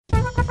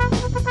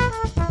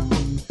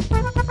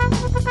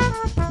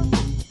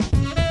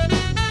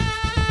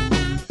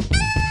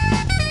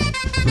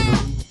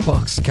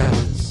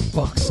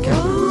Box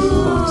Cutters.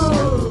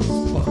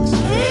 Box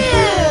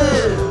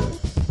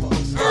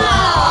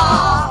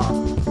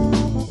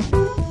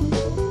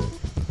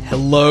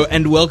Hello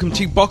and welcome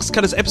to Box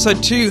Cutters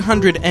episode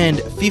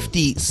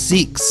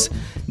 256,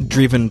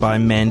 driven by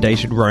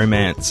mandated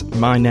romance.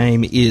 My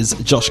name is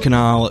Josh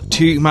Canal.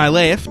 To my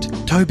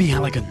left, Toby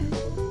Halligan.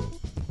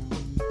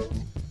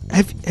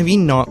 have you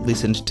not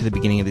listened to the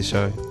beginning of this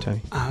show,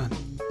 Toby?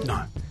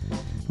 No.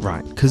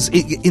 Right, because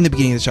in the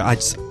beginning of the show,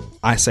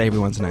 I say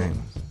everyone's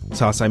name.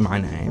 So I'll say my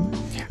name,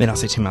 then I'll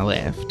say to my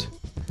left.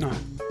 No.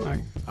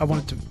 I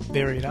wanted to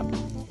vary it up.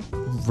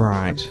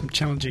 Right. I'm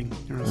challenging.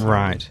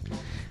 Right.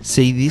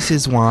 See, this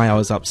is why I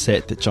was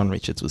upset that John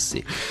Richards was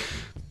sick.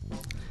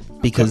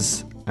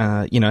 Because,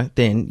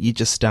 then you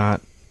just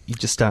start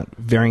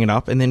varying it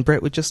up, and then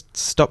Brett would just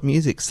stop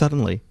music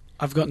suddenly.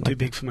 I've gotten too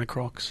big for my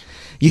Crocs.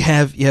 You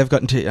have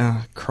gotten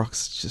to...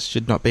 Crocs just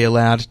should not be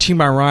allowed. To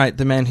my right,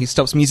 the man who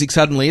stops music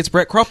suddenly, it's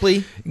Brett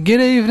Cropley.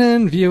 Good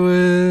evening,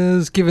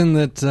 viewers. Given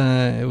that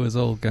it was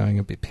all going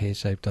a bit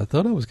pear-shaped, I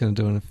thought I was going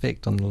to do an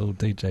effect on the little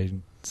DJ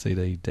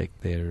CD deck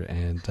there,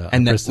 and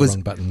I pressed the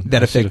wrong button.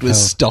 That effect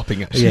was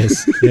stopping it.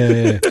 Yes,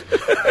 yeah.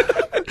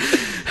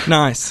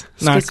 Nice.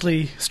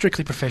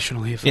 Strictly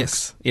professional here,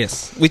 folks.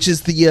 Yes. Which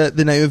is the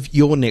name of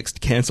your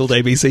next cancelled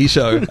ABC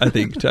show, I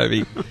think,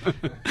 Toby.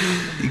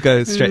 You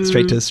go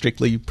straight to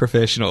Strictly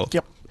Professional.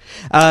 Yep.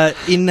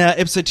 In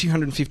episode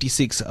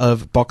 256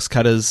 of Box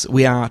Cutters,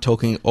 we are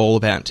talking all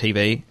about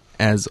TV,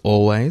 as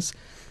always.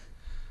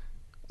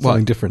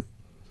 Something different.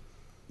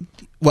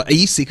 What, are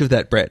you sick of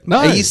that, Brett? No.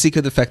 Are you sick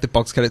of the fact that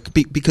Box Cutters...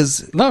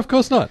 Because... No, of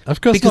course not.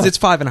 Because it's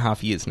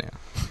 5.5 years now.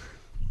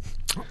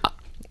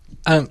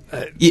 No,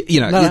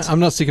 I'm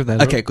not sick of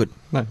that. Okay, good.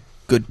 No.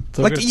 Good.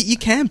 Good. You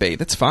can be.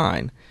 That's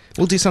fine.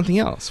 We'll do something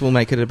else. We'll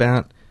make it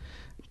about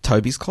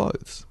Toby's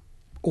clothes.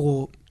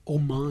 Or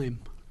mime.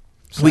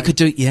 So we could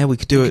do it. We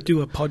could do a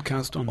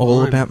podcast on all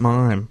mime. about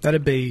mime.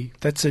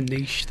 That's a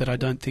niche that I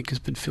don't think has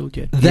been filled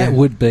yet. That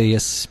would be a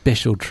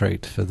special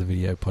treat for the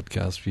video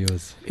podcast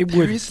viewers.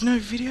 There is no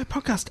video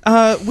podcast.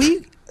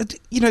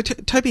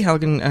 Toby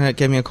Halligan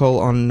gave me a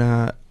call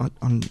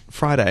on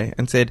Friday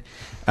and said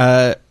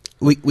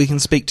we can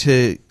speak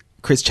to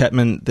Chris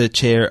Chapman, the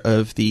chair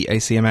of the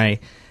ACMA,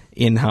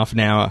 in half an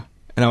hour,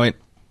 and I went,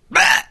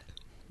 bah!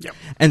 Yep.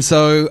 And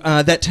so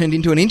that turned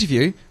into an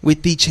interview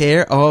with the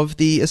chair of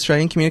the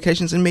Australian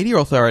Communications and Media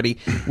Authority,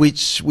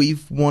 which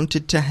we've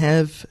wanted to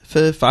have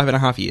for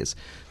 5.5 years.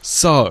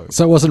 So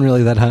it wasn't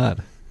really that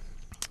hard.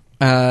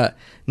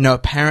 No,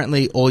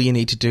 apparently all you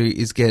need to do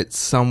is get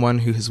someone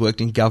who has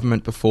worked in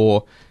government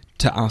before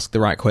to ask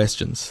the right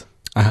questions.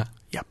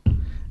 Yep.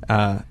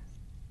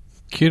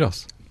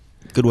 Kudos.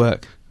 Good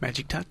work.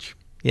 Magic touch.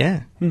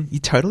 Yeah. You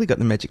totally got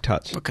the magic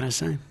touch. What can I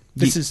say?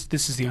 This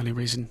is the only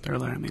reason they're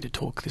allowing me to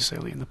talk this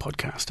early in the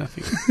podcast, I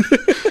think.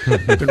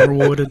 I've been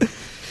rewarded.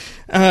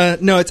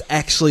 No, it's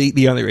actually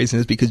the only reason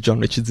is because John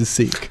Richards is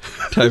sick,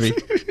 Toby.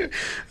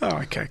 Oh,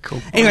 okay,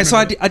 cool. Anyway, so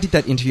I did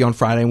that interview on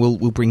Friday, and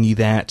we'll bring you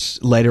that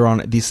later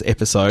on this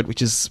episode,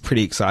 which is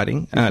pretty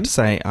exciting. To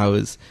say I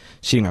was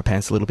shitting my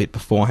pants a little bit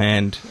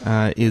beforehand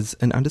is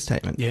an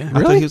understatement. Yeah, I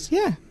really? Thought he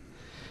was,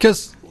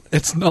 because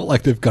it's not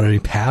like they've got any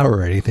power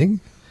or anything.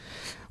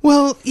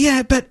 Well,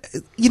 yeah, but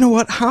you know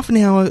what? Half an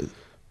hour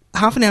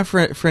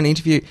for an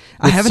interview.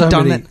 I haven't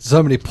done that.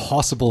 So many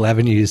possible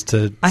avenues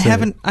to. I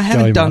haven't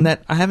done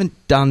that. I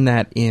haven't done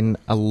that in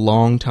a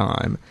long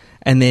time.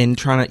 And then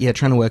trying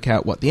to work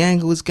out what the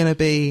angle is going to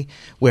be,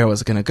 where I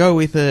was going to go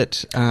with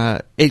it.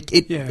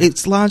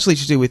 It's largely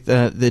to do with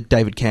the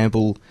David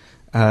Campbell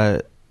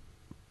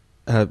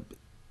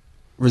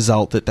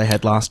result that they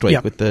had last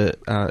week with the.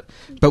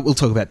 But we'll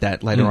talk about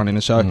that later on in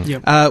the show.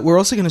 Yep. We're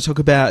also going to talk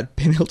about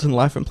Ben Hilton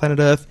Life on Planet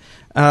Earth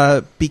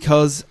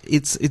because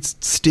it's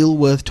still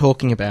worth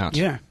talking about.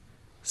 Yeah.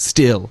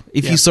 Still,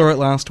 if you saw it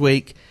last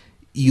week,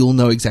 you'll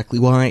know exactly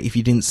why. If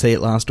you didn't see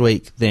it last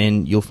week,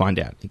 then you'll find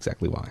out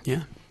exactly why.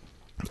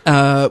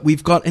 Yeah.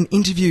 We've got an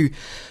interview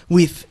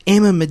with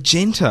Emma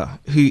Magenta,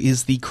 who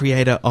is the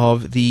creator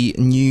of the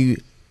new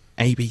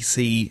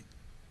ABC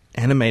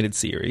animated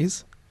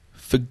series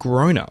for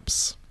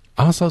grown-ups.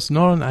 Oh, so it's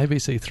not on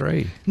ABC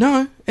 3?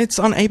 No, it's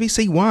on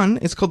ABC 1.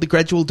 It's called The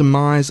Gradual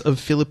Demise of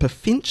Philippa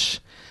Finch.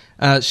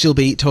 She'll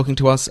be talking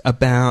to us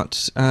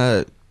about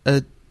a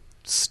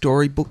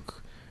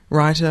storybook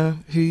writer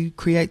who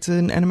creates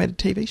an animated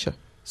TV show.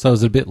 So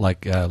is it a bit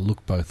like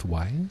Look Both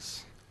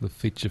Ways? The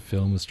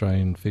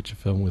Australian feature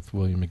film with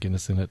William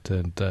McGuinness in it,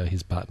 and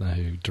his partner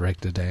who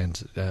directed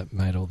and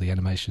made all the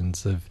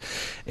animations of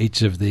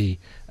each of the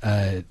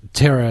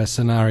terror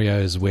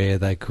scenarios where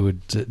they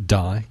could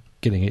die,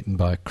 getting eaten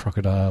by a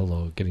crocodile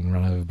or getting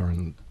run over,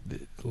 and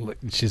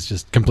she's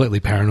just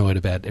completely paranoid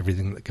about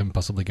everything that can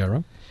possibly go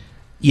wrong.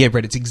 Yeah,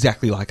 Brett, it's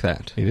exactly like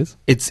that. It is?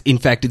 In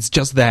fact, it's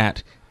just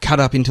that, cut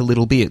up into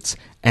little bits,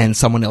 and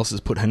someone else has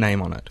put her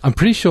name on it. I'm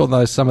pretty sure,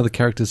 though, some of the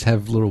characters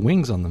have little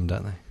wings on them,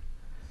 don't they?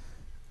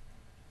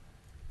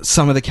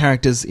 Some of the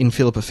characters in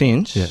Philippa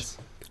Finch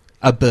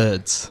are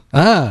birds.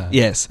 Ah.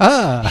 Yes.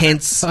 Ah.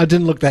 Hence... I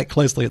didn't look that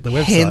closely at the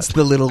website. Hence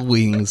the little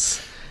wings.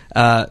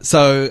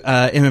 So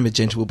Emma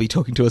Magenta will be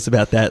talking to us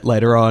about that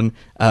later on.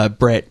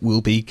 Brett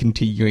will be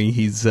continuing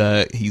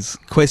his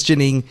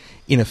questioning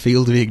in a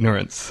field of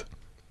ignorance.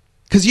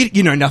 Because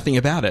you know nothing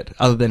about it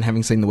other than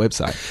having seen the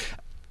website.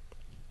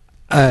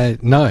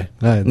 No.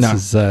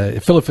 This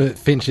is Philip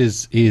Finch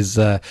is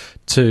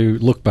to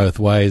look both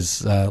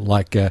ways,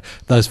 like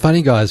those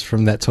funny guys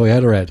from that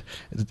Toyota ad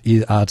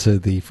are to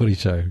the Footy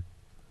Show.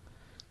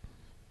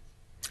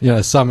 You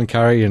know, Simon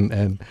Curry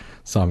and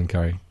Simon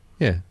Curry.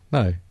 Yeah,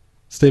 no,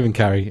 Stephen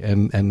Curry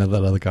and that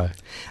other guy.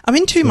 I'm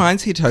in two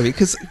minds here, Toby,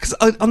 because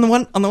on the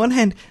one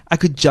hand, I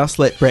could just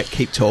let Brett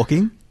keep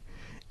talking,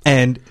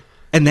 and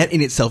that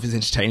in itself is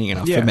entertaining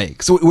enough for me.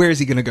 So where is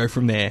he going to go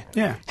from there?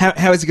 Yeah.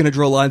 How is he going to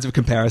draw lines of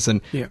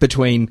comparison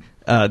between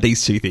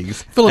these two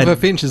things? Philip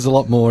Finch is a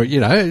lot more,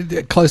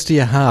 close to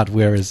your heart,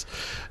 whereas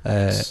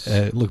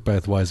Look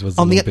Both Ways was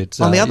a little bit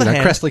on the other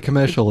hand, crassly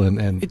commercial.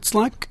 And it's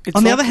like...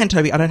 on the other hand,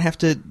 Toby, I don't have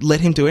to let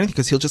him do anything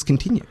because he'll just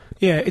continue.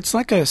 Yeah, it's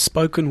like a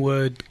spoken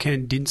word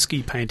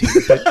Kandinsky painting,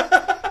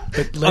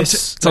 but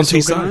less it's on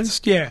two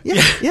organised. sides.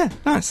 Yeah,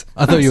 nice.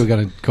 I thought you were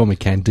going to call me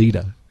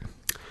Candida.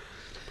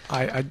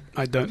 I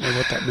don't know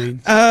what that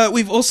means.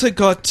 We've also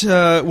got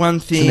one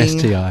thing. It's an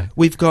STI.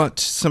 We've got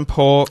some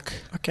pork.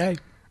 Okay.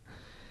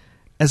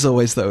 As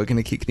always, though, we're going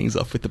to kick things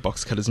off with the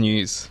Box Cutters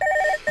news.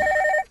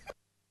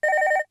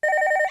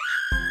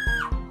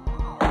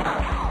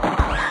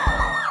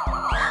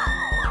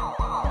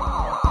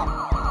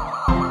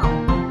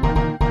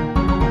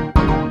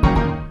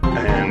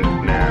 And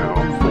now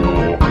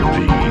for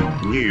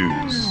the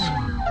news.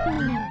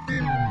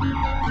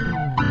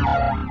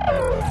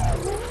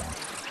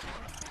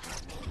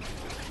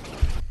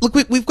 Look,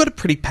 we've got a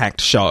pretty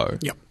packed show.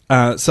 Yep.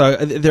 So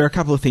there are a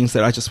couple of things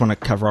that I just want to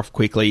cover off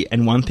quickly,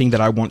 and one thing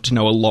that I want to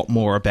know a lot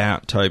more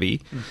about,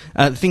 Toby.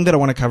 The thing that I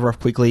want to cover off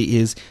quickly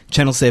is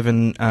Channel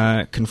 7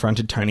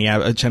 confronted Tony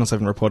Abbott. Channel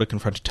 7 reporter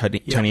confronted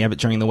Tony Abbott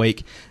during the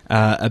week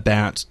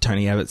about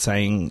Tony Abbott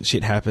saying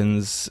shit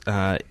happens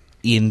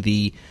in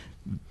the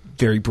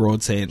very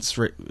broad sense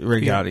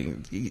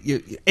regarding...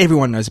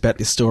 Everyone knows about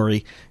this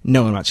story.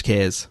 No one much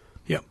cares.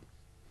 Yep.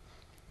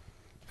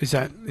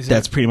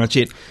 That's pretty much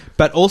it.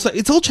 But also,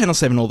 it's all Channel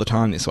 7 all the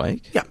time this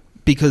week. Yeah.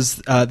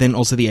 Because then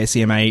also the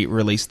ACMA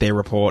released their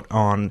report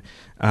on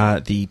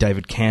the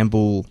David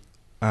Campbell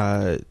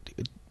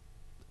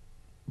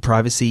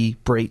privacy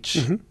breach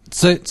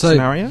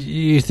scenario.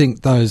 You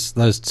think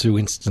those two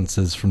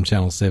instances from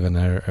Channel 7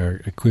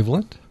 are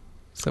equivalent?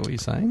 Is that what you're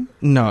saying?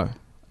 No,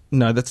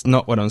 that's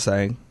not what I'm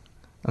saying.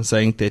 I'm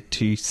saying they're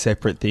two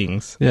separate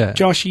things. Yeah,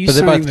 Josh, but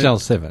they're both Channel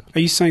 7. Are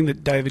you saying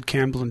that David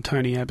Campbell and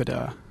Tony Abbott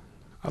are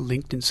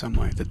linked in some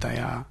way, that they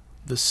are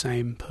the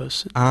same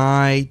person?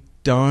 I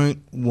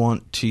don't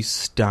want to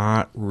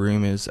start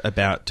rumours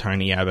about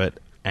Tony Abbott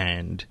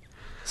and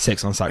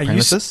sex on site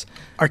premises.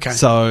 Okay.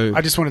 So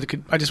I just wanted to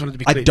be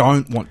clear. I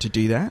don't want to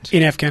do that.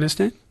 In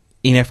Afghanistan?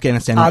 In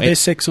Afghanistan. Are there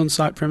sex on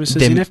site premises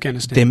in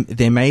Afghanistan?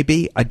 There may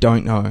be. I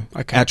don't know.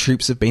 Okay. Our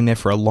troops have been there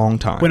for a long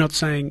time. We're not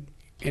saying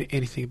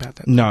anything about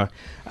that. No.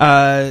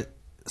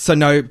 So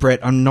no,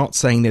 Brett, I'm not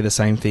saying they're the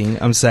same thing.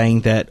 I'm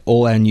saying that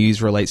all our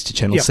news relates to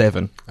Channel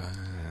 7.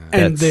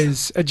 And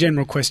there's a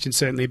general question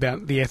certainly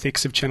about the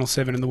ethics of Channel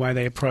 7 and the way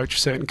they approach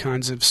certain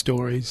kinds of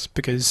stories,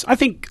 because I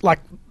think, like,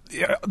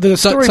 the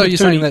story So with you're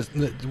Tony, saying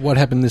that what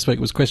happened this week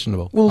was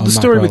questionable? well, the Mark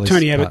story with Riley's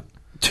Tony Abbott part?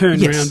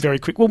 turned around very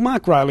quick. Well,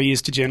 Mark Riley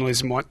is to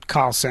journalism what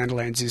Carl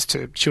Sanderlands is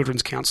to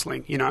children's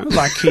counselling,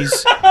 like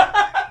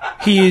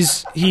he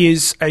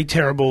is a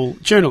terrible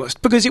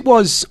journalist, because it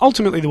was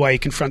ultimately the way he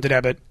confronted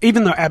Abbott.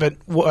 Even though Abbott,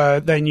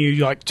 they knew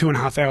like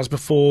 2.5 hours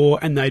before,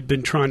 and they'd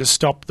been trying to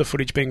stop the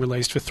footage being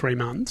released for 3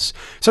 months,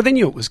 so they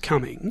knew it was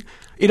coming.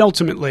 It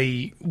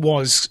ultimately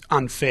was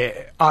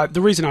unfair.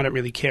 The reason I don't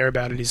really care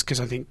about it is because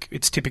I think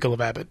it's typical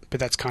of Abbott, but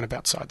that's kind of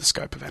outside the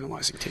scope of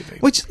analysing TV.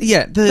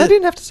 They They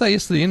didn't have to say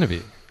yes to the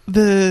interview.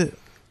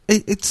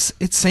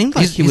 It seemed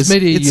like His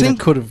media unit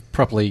could have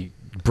properly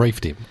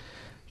briefed him.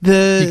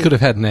 He could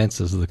have had an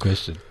answer to the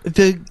question.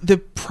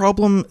 The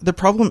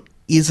problem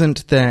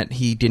isn't that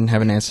he didn't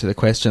have an answer to the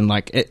question,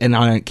 and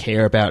I don't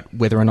care about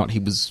whether or not he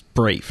was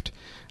briefed.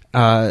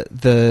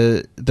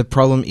 The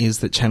problem is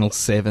that Channel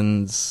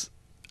 7's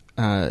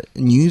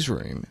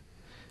newsroom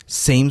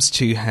seems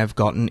to have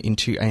gotten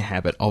into a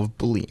habit of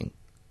bullying.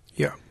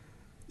 Yeah.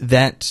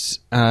 That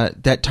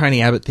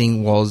Tony Abbott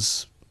thing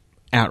was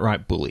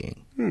outright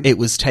bullying. It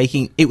was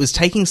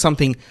taking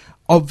something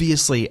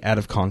obviously out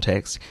of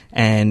context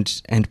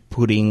and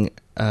putting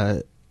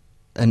an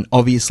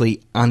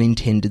obviously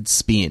unintended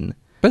spin.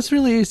 But it's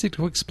really easy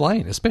to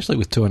explain, especially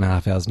with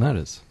 2.5 hours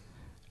notice.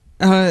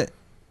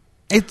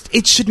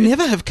 It should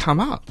never have come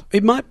up.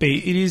 It might be.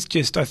 It is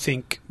just, I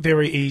think,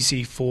 very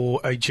easy for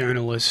a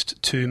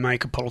journalist to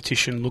make a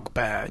politician look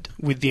bad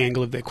with the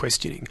angle of their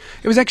questioning.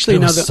 It was actually It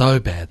was another... so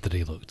bad that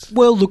he looked.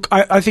 Well, look,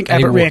 I think And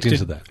he Abbott walked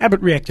into reacted. that.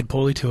 Abbott reacted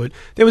poorly to it.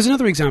 There was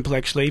another example,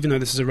 actually, even though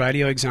this is a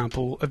radio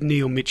example, of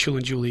Neil Mitchell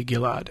and Julia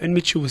Gillard. And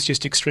Mitchell was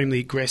just extremely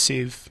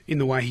aggressive in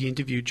the way he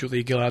interviewed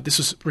Julia Gillard. This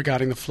was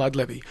regarding the flood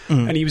levy,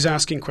 and he was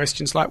asking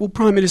questions like, "Well,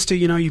 Prime Minister,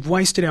 you've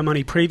wasted our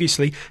money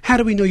previously. How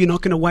do we know you're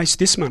not going to waste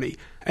this money?"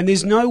 And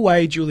there's no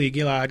way Julia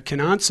Gillard can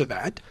answer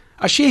that.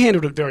 She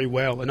handled it very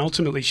well, and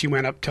ultimately she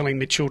wound up telling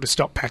Mitchell to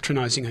stop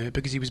patronising her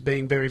because he was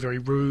being very, very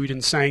rude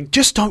and saying,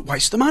 "Just don't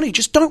waste the money.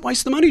 Just don't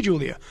waste the money,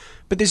 Julia."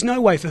 But there's no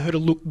way for her to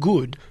look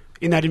good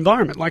in that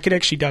environment. Like, it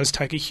actually does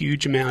take a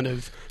huge amount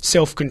of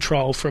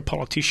self-control for a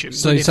politician.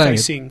 So when you're they're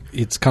saying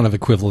it's kind of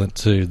equivalent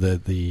to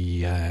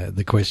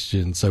the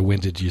question, so when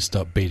did you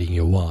stop beating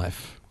your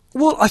wife?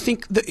 Well, I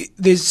think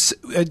there's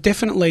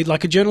definitely,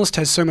 like, a journalist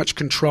has so much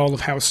control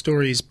of how a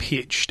story is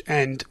pitched,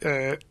 and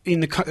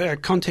in the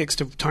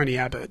context of Tony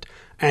Abbott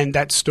and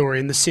that story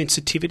and the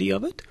sensitivity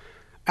of it,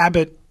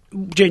 Abbott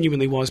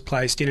genuinely was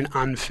placed in an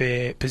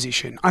unfair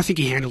position. I think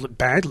he handled it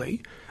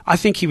badly. I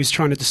think he was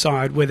trying to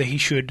decide whether he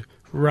should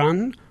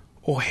run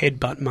or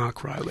headbutt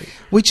Mark Riley.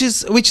 Which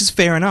is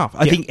fair enough.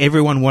 I think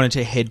everyone wanted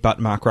to headbutt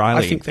Mark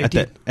Riley I think they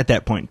did. at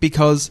that point,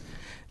 because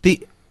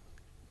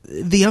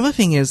the other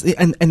thing is,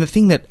 and the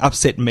thing that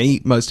upset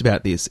me most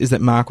about this is that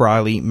Mark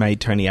Riley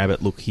made Tony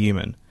Abbott look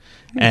human,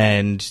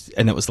 and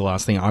that was the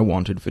last thing I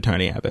wanted for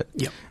Tony Abbott.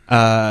 Yep.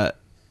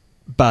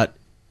 But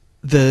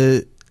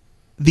the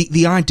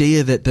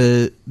idea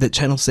that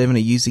Channel 7 are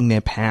using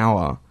their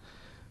power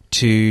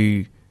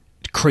to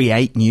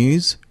create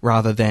news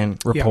rather than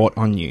report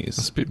on news.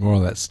 It's a bit more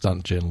of that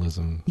stunt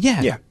journalism.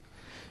 Yeah. Yeah.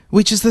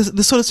 Which is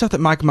the sort of stuff that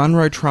Mike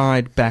Munro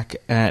tried back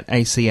at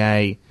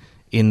ACA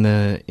in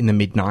the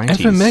mid-90s. And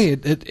for me,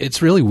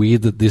 it's really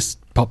weird that this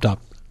popped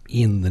up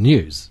in the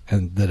news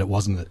and that it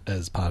wasn't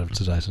as part of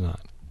Today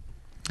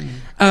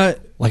Tonight.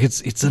 Like,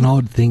 it's an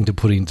odd thing to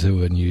put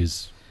into a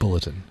news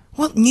bulletin.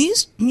 Well,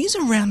 news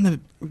around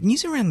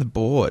the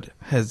board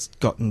has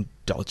gotten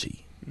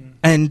dodgy,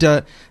 and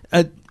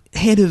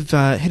head of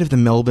the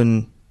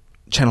Melbourne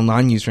Channel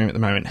 9 newsroom at the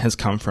moment has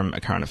come from A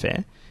Current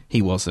Affair.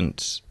 He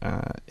wasn't.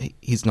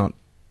 He's not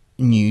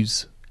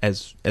news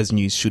as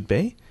news should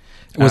be.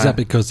 Was that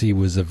because he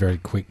was a very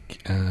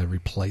quick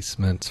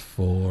replacement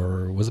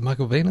for, was it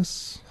Michael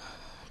Venus?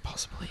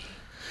 Possibly.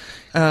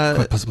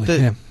 Quite possibly,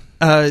 yeah.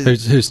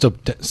 Who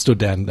stood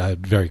down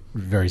very,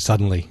 very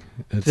suddenly,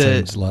 it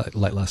seems,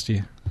 late last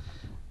year.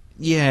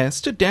 Yeah,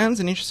 stood down's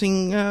an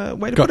interesting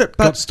way to put it.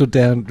 But got stood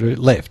down,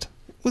 left,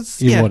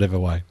 in whatever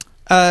way.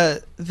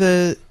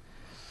 The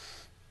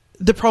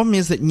problem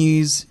is that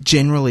news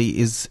generally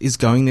is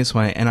going this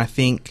way, and I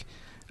think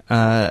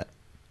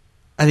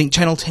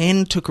Channel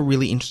 10 took a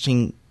really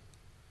interesting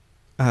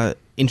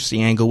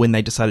angle when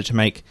they decided to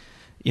make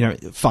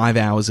 5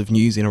 hours of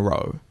news in a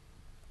row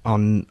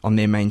on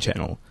their main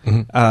channel.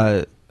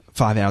 Mm-hmm.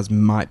 5 hours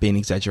might be an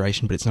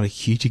exaggeration, but it's not a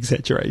huge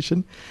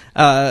exaggeration.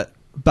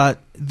 But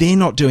they're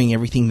not doing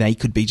everything they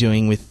could be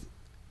doing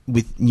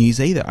with news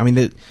either. I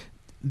mean,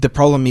 the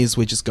problem is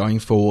we're just going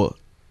for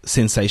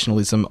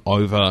sensationalism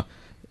over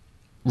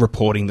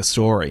reporting the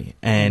story,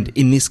 and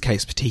in this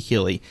case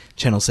particularly,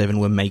 Channel 7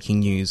 were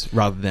making news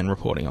rather than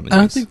reporting on the news.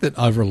 I think that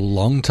over a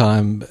long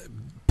time,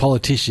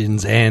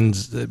 politicians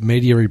and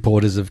media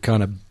reporters have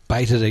kind of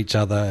baited each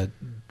other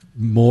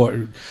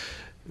more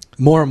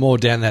and more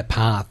down that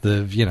path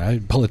of,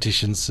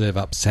 politicians serve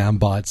up sound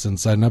bites, and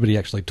so nobody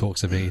actually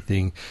talks of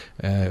anything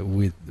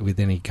with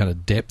any kind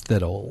of depth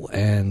at all,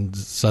 and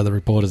so the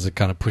reporters are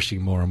kind of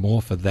pushing more and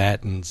more for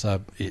that, and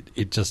so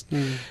it just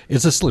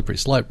it's a slippery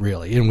slope,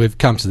 really, and we've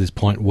come to this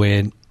point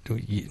where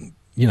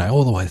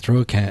all the way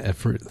through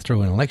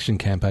through an election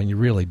campaign, you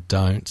really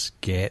don't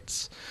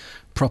get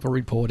proper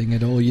reporting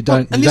at all. You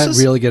don't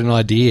really get an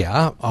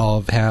idea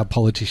of how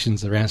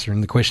politicians are answering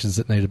the questions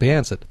that need to be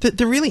answered.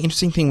 The really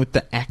interesting thing with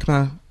the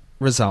ACMA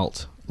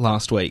result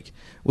last week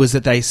was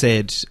that they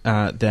said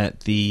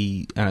that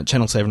the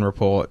Channel 7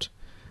 report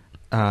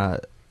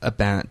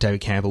about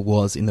David Campbell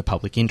was in the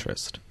public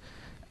interest,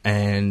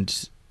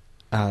 and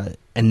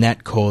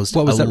that caused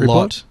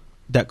report?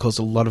 That caused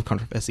a lot of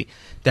controversy.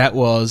 That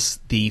was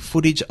the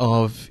footage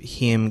of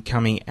him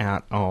coming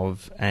out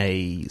of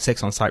a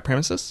sex on site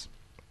premises,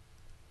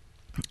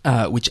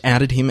 which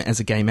outed him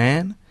as a gay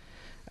man.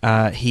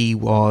 He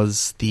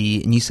was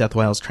the New South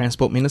Wales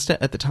Transport Minister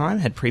at the time,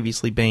 had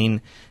previously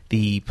been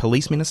the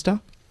Police Minister.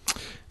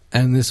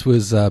 And this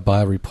was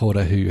by a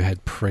reporter who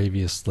had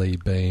previously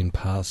been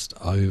passed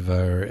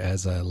over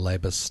as a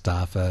Labor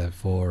staffer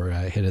for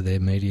head of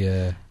their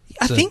media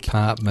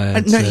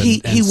department.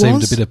 He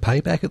seemed a bit of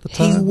payback at the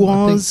time.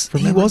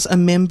 He was a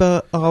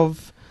member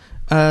of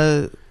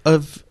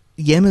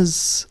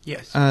Yema's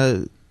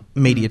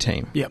media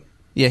team. Yep.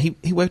 Yeah,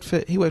 he worked for.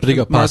 But he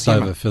got passed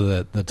over for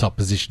the top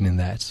position in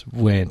that.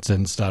 Went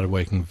and started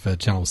working for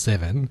Channel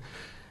 7.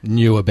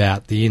 Knew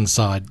about the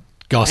inside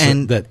gossip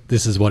And- that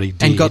this is what he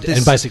did, and got this-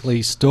 and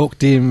basically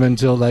stalked him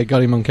until they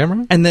got him on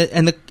camera. And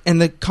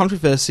the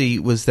controversy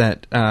was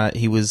that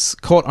he was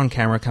caught on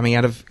camera coming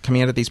out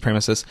of these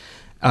premises,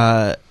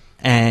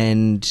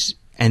 and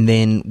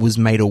then was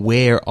made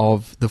aware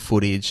of the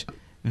footage,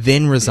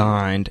 then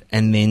resigned,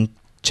 and then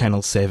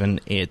Channel 7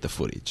 aired the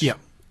footage. Yeah.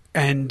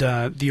 And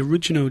the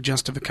original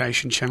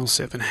justification Channel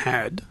 7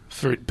 had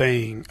for it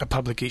being a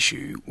public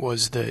issue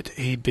was that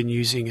he'd been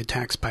using a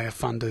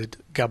taxpayer-funded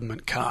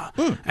government car,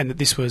 and that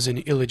this was an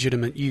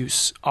illegitimate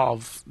use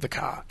of the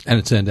car. And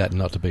it turned out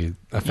not to be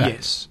a fact.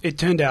 Yes. It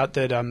turned out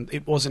that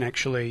it wasn't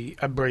actually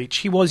a breach.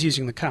 He was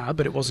using the car,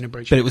 but it wasn't a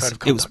breach But of it the was-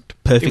 code of it was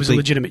conduct. perfectly- It was a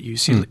legitimate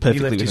use. He perfectly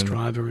left his within-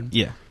 driver and...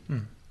 Yeah.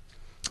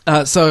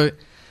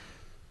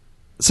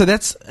 So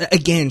that's,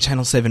 again,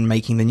 Channel 7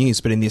 making the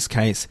news, but in this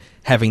case,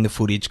 having the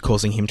footage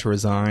causing him to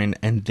resign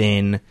and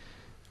then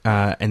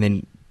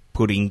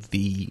putting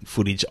the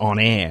footage on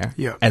air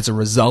Yeah. as a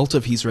result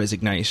of his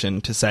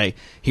resignation to say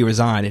he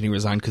resigned, and he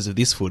resigned because of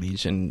this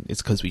footage, and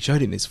it's because we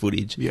showed him this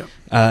footage. Yeah.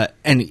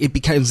 And it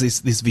becomes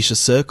this vicious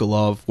circle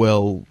of,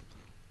 well,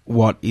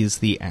 what is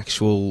the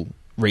actual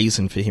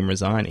reason for him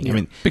resigning? Yeah. I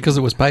mean, Because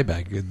it was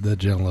payback. The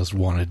journalist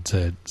wanted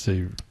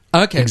to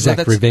okay, exact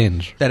well,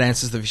 revenge. that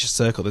answers the vicious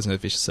circle. There's no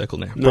vicious circle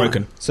now. No.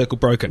 Broken. Circle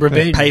broken.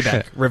 Revenge.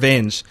 Payback.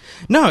 Revenge.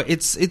 No,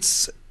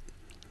 it's...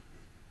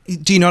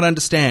 Do you not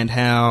understand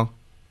how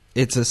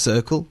it's a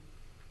circle?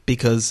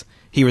 Because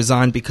he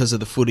resigned because of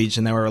the footage,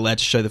 and they were allowed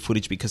to show the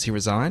footage because he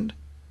resigned?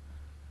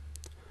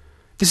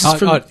 This is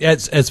from...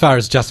 as far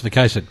as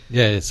justification.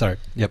 Yeah, sorry.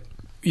 Yep.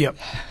 Yep.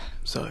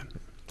 So,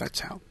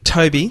 that's how...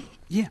 Toby,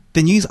 Yeah.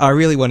 the news I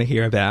really want to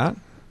hear about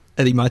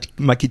are the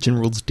My Kitchen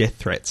Rules death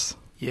threats.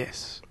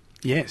 Yes.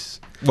 Yes.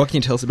 What can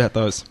you tell us about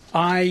those?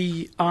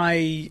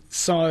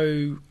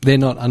 So They're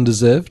not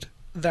undeserved.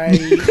 they...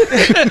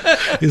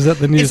 Is that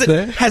the news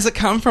there? Has it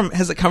come from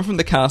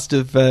the cast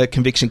of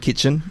Conviction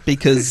Kitchen?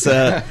 Because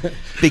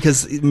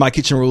My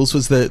Kitchen Rules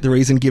was the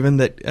reason given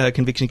that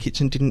Conviction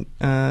Kitchen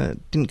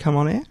didn't come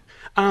on air.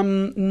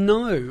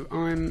 no,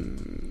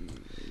 I'm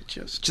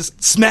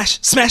Just smash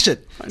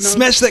it, I know.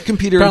 smash that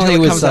computer Apparently, it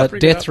until it was comes up. Bring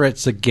it death up.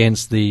 threats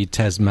against the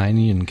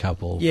Tasmanian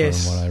couple.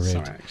 Yes. From what I read.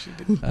 Sorry, I actually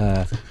didn't.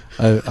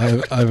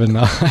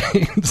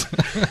 Overnight.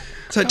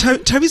 So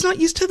Toby's not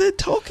used to the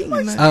talking.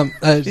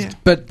 Yeah.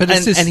 But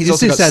it's And he's it's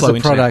also this got as slow a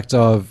product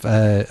of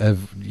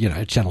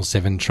Channel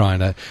 7 trying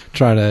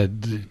to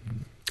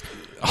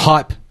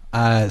hype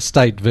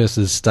state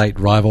versus state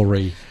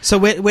rivalry. So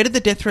where did the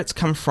death threats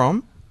come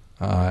from?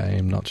 I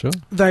am not sure.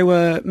 They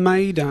were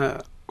made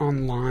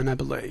online, I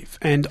believe,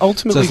 and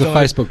ultimately... So it's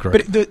a Facebook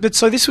group. But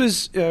so this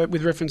was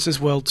with reference as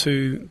well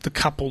to the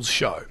couple's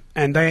show,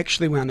 and they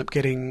actually wound up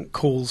getting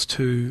calls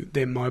to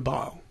their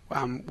mobile,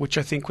 which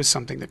I think was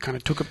something that kind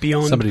of took it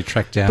beyond... Somebody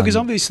tracked down... Because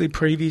obviously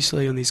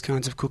previously on these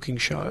kinds of cooking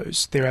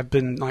shows, there have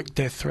been like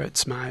death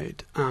threats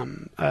made,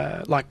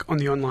 like on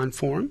the online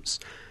forums.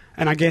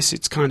 And I guess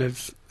it's kind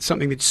of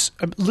something that's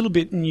a little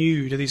bit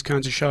new to these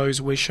kinds of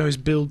shows, where shows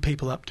build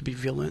people up to be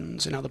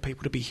villains and other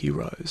people to be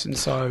heroes. And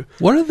so...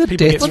 What are the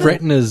people death get-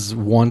 threateners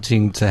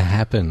wanting to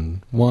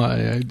happen?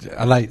 Why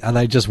are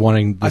they just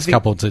wanting I this think-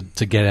 couple to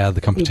get out of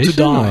the Well, competition? to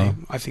die, or-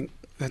 I think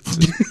that's...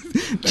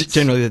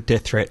 Generally, the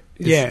death threat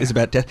is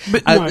about death.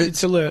 But no,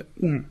 it's alert.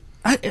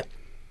 I But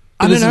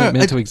don't isn't know. it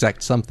meant to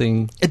exact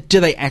something? Do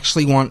they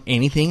actually want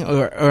anything,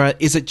 or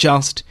is it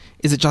just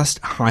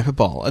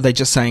hyperbole? Are they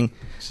just saying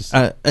Just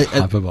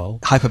hyperbole?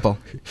 Hyperbole.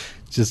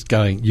 Just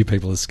going, you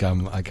people are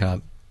scum.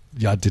 I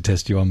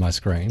detest you on my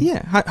screen.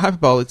 Yeah,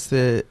 hyperbole. It's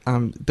the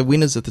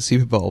winners of the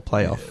Super Bowl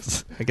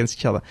playoffs against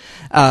each other.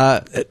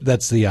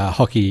 That's the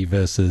hockey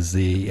versus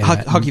the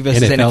Hockey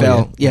versus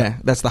NFL. Yeah,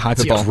 that's the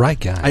hyperbole. It's a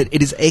great game.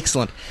 It is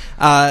excellent.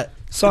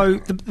 So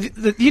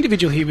the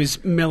individual here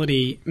was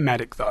Melody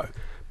Maddock, though.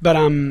 But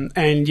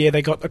and yeah,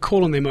 they got a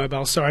call on their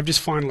mobile. So I've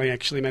just finally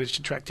actually managed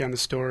to track down the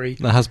story.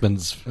 The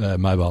husband's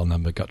mobile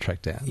number got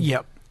tracked down.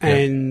 Yep.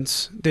 And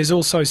there's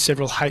also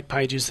several hate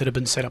pages that have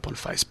been set up on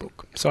Facebook.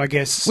 So I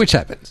guess... Which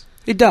happens.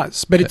 It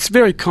does, but it's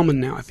very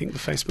common now, I think, the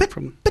Facebook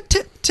problem. But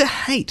to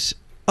hate,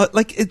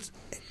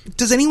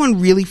 does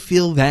anyone really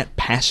feel that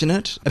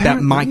passionate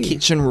about My Apparently.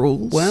 Kitchen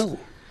Rules? Well,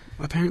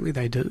 apparently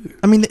they do.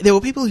 I mean, there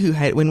were people who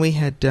hate when we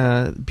had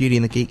Beauty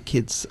and the Geek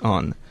kids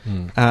on,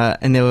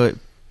 and there were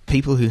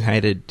people who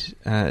hated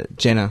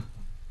Jenna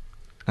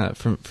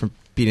from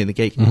Beauty and the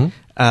Geek,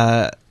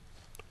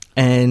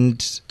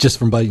 and Just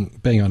from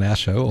being on our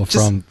show, or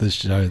Just from the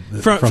show,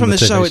 from the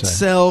TV show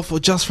itself,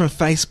 or just from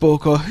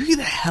Facebook, or who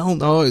the hell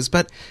knows?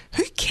 But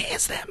who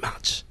cares that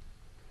much?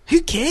 Who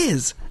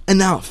cares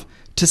enough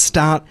to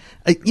start?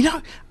 I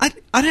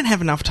don't have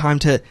enough time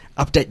to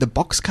update the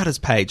Box Cutters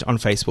page on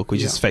Facebook,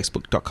 which is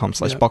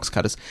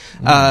facebook.com/boxcutters.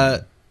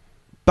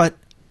 But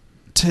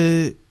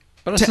to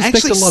But I to suspect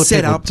actually a lot of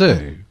set people up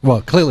do.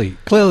 Well, clearly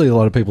a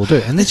lot of people do.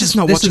 And They're just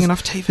not watching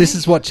enough TV. This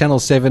is what Channel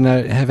 7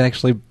 have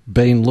actually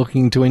been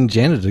looking to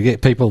engender, to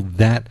get people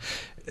that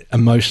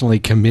emotionally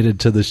committed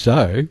to the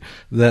show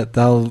that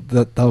they'll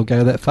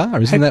go that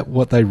far. Isn't that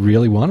what they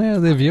really want out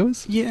of their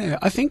viewers? Yeah,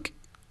 I think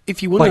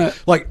if you want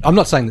to... I'm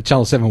not saying that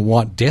Channel 7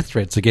 want death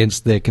threats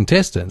against their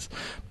contestants,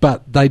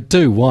 but they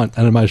do want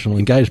an emotional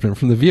engagement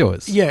from the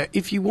viewers. Yeah,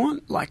 if you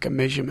want like a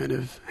measurement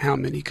of how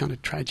many kind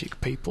of tragic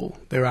people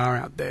there are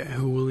out there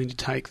who are willing to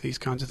take these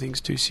kinds of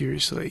things too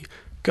seriously,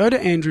 go to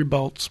Andrew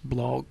Bolt's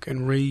blog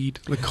and read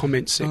the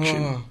comments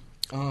section.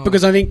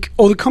 Because I think,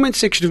 or the comments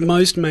section of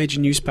most major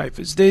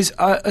newspapers, there's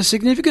a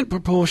significant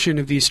proportion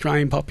of the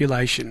Australian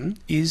population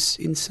is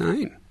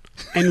insane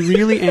and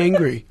really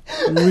angry.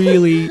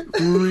 Really,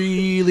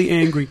 really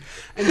angry.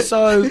 And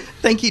so...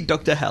 Thank you,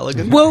 Dr.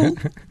 Halligan. Well,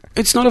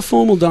 it's not a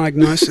formal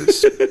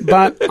diagnosis,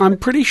 but I'm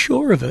pretty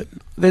sure of it.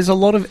 There's a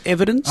lot of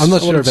evidence. I'm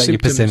not sure about symptoms. your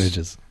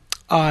percentages.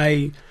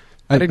 I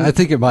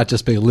think it might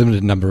just be a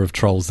limited number of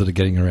trolls that are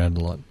getting around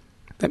a lot.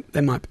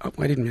 They might.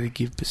 I didn't really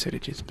give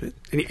percentages, but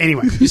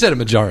anyway, you said a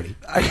majority.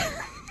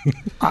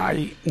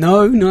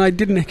 No, I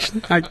didn't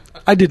actually.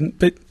 I didn't,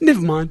 but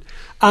never mind.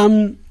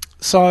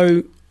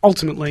 So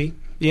ultimately,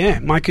 yeah,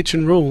 My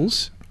Kitchen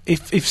rules.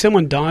 If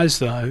someone dies,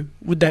 though,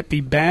 would that be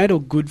bad or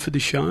good for the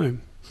show?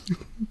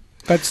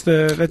 That's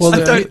the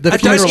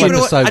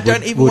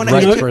don't even want to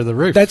rate through the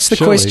roof. That's the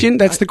surely. question.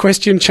 That's the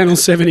question. Channel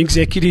 7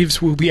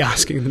 executives will be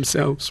asking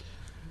themselves.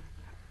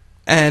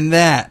 And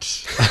that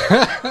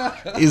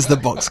is the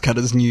Box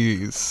Cutters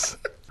News.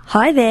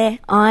 Hi there,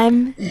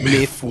 I'm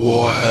Myth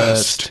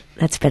Warhurst.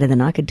 That's better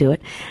than I could do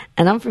it.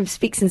 And I'm from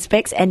Spicks and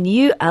Specs, and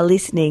you are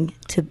listening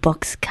to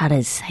Box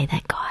Cutters. Say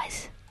that,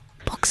 guys.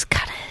 Box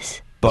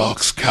Cutters.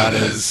 Box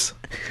Cutters.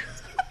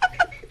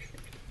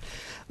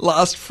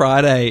 Last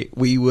Friday,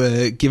 we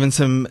were given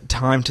some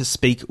time to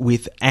speak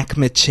with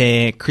ACMA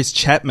chair Chris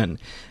Chapman.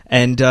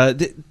 And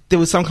there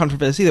was some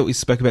controversy that we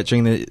spoke about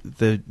during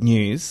the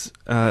news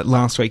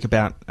last week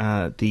about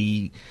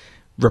the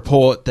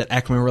report that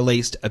ACMA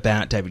released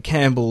about David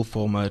Campbell,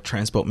 former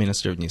Transport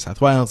Minister of New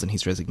South Wales, and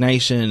his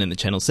resignation, and the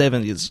Channel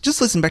 7.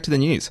 Just listen back to the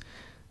news.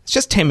 It's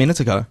just 10 minutes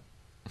ago.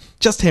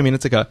 Just 10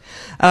 minutes ago.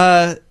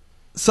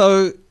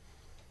 So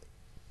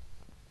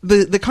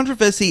the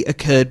controversy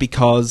occurred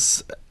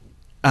because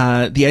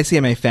the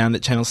ACMA found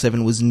that Channel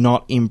 7 was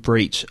not in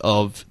breach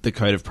of the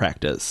Code of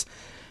Practice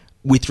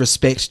with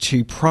respect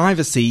to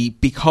privacy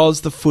because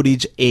the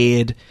footage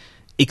aired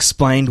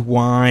explained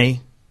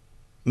why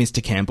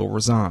Mr. Campbell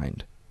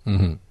resigned.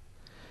 Mm-hmm.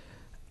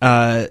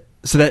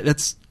 So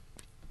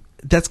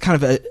that's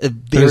kind of a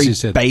very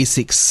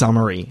basic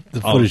summary. The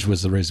footage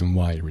was the reason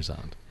why he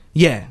resigned.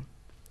 Yeah.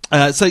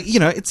 So,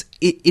 it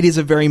is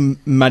a very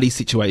muddy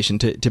situation,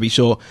 to be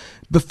sure.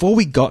 Before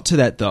we got to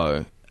that,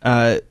 though,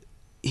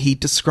 he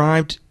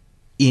described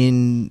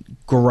in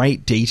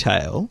great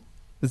detail...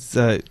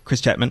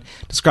 Chris Chapman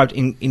described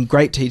in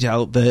great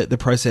detail the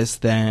process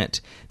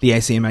that the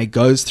ACMA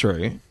goes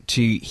through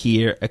to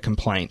hear a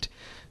complaint.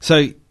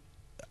 So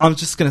I'm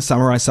just going to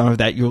summarise some of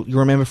that. You'll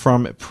remember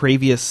from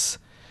previous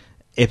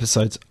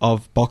episodes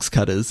of Box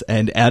Cutters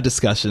and our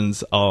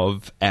discussions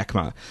of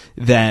ACMA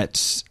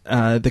that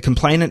the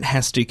complainant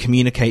has to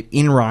communicate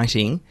in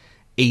writing,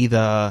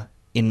 either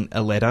in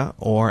a letter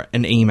or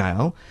an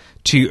email,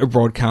 to a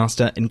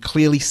broadcaster and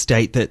clearly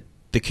state that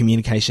the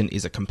communication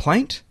is a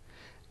complaint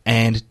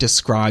and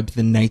describe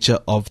the nature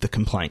of the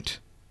complaint.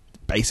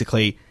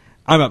 Basically,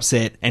 I'm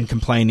upset and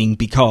complaining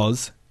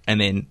because,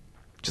 and then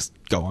just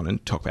go on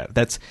and talk about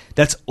it.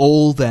 That's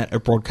all that a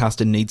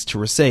broadcaster needs to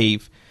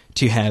receive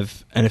to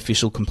have an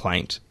official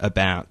complaint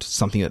about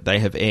something that they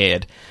have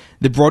aired.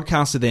 The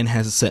broadcaster then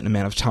has a certain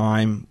amount of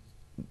time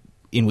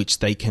in which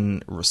they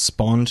can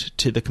respond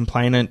to the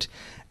complainant,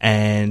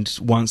 and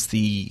once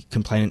the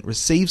complainant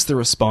receives the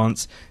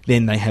response,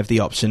 then they have the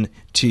option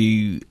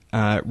to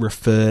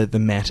refer the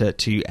matter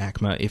to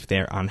ACMA if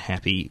they're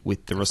unhappy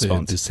with the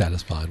response. They're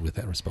dissatisfied with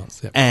that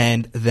response. Yep.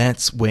 And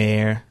that's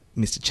where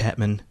Mr.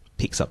 Chapman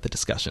picks up the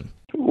discussion.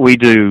 We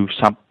do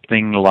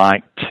something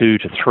like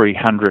 200 to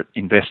 300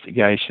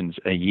 investigations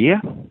a year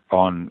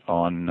on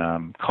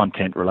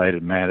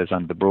content-related matters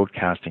under the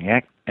Broadcasting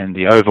Act, and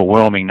the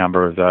overwhelming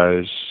number of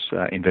those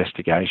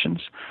investigations,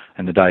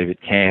 and the David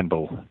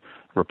Campbell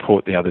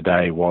report the other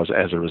day was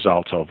as a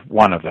result of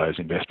one of those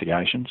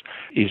investigations,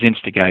 is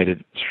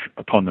instigated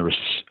upon the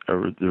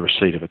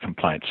receipt of a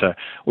complaint. So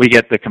we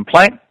get the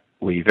complaint,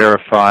 we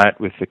verify it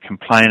with the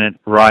complainant,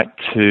 write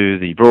to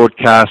the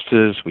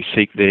broadcasters, we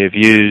seek their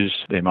views.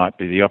 There might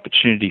be the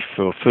opportunity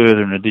for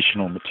further and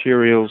additional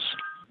materials.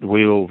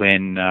 We'll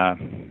then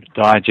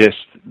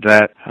digest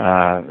that.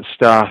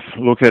 Staff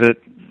look at it,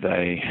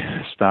 they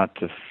start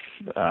to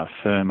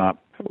firm up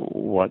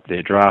what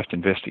their draft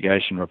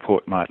investigation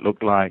report might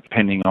look like.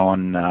 Depending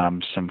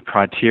on some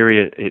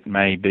criteria, it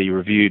may be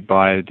reviewed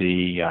by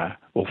the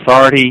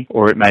authority,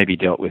 or it may be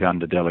dealt with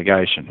under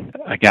delegation.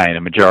 Again,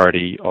 a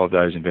majority of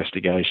those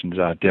investigations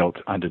are dealt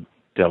under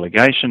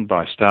delegation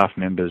by staff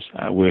members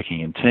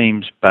working in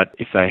teams, but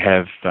if they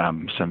have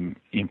some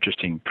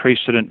interesting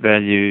precedent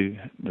value,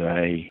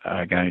 they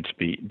are going to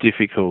be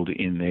difficult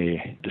in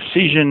their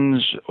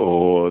decisions,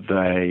 or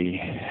they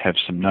have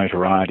some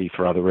notoriety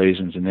for other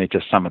reasons, and they're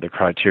just some of the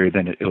criteria,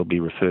 then it'll be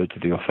referred to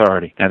the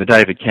authority. Now, the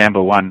David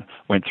Campbell one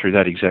went through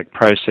that exact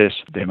process.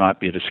 There might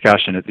be a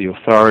discussion at the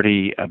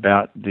authority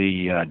about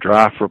the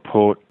draft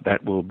report.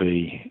 That will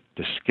be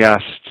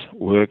discussed,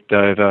 worked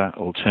over,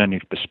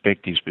 alternative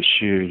perspectives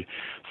pursued.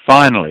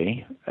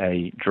 Finally,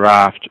 a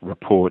draft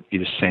report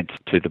is sent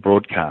to the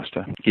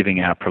broadcaster,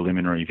 giving our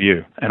preliminary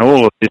view. And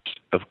all of this,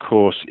 of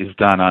course, is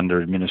done under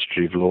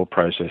administrative law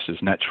processes,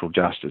 natural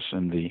justice,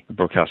 and the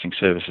Broadcasting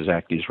Services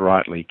Act is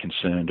rightly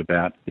concerned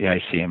about the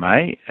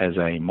ACMA as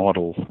a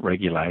model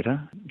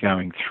regulator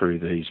going through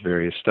these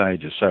various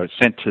stages. So it's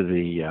sent to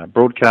the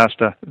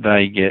broadcaster.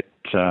 They get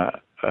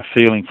a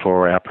feeling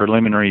for our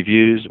preliminary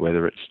views,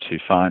 whether it's to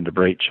find a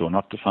breach or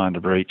not to find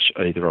a breach,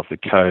 either of the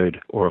code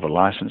or of a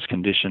licence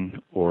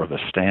condition or of a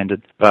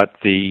standard. But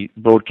the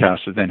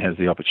broadcaster then has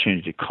the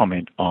opportunity to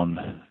comment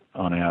on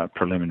our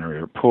preliminary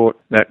report.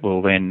 That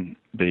will then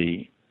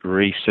be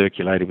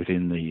recirculated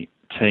within the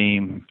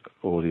team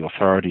or the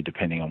authority,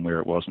 depending on where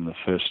it was in the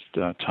first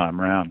time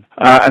round.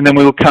 And then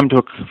we will come to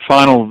a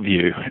final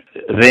view.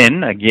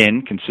 Then,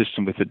 again,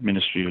 consistent with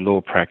administrative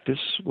law practice,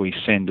 we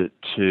send it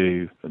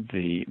to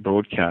the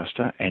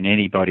broadcaster and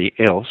anybody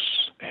else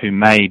who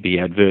may be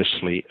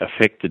adversely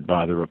affected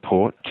by the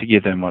report, to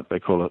give them what they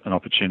call an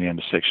opportunity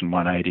under Section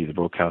 180 of the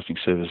Broadcasting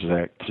Services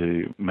Act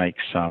to make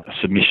some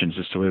submissions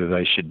as to whether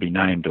they should be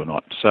named or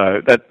not.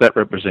 So that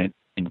represents,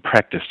 in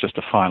practice, just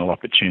a final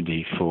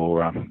opportunity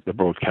for the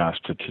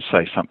broadcaster to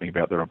say something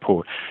about the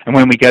report. And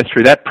when we go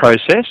through that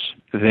process,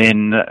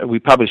 then we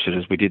publish it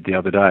as we did the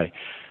other day.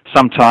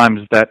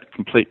 Sometimes that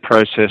complete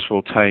process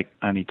will take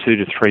only 2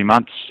 to 3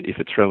 months if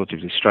it's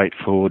relatively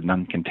straightforward and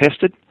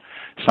uncontested.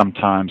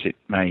 Sometimes it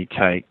may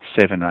take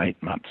 7 or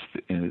 8 months.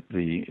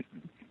 The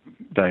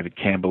David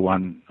Campbell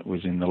one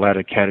was in the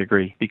latter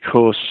category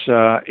because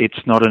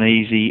it's not an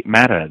easy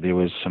matter. There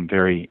was some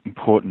very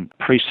important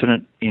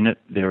precedent in it.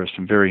 There are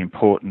some very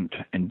important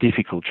and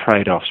difficult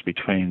trade-offs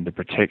between the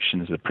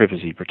protections, the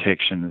privacy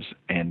protections,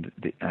 and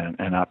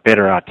are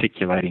better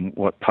articulating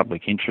what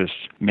public interest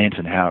meant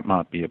and how it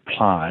might be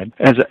applied.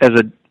 As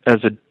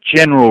a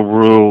general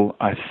rule,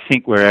 I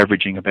think we're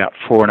averaging about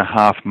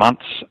 4.5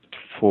 months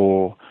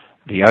for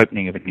the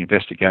opening of an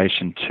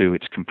investigation to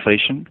its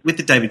completion. With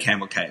the David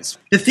Campbell case,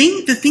 the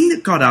thing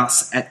that got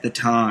us at the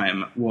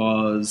time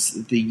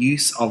was the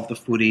use of the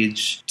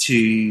footage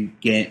to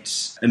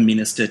get a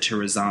minister to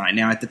resign.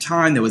 Now, at the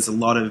time, there was a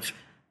lot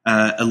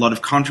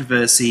of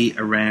controversy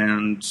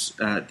around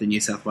the New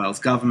South Wales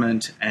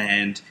government,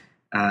 and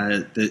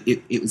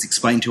it was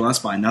explained to us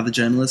by another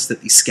journalist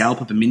that the scalp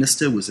of a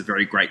minister was a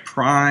very great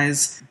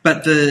prize.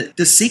 But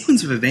the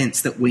sequence of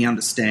events that we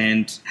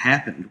understand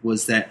happened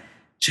was that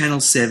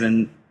Channel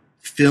 7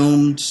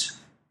 filmed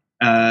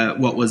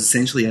what was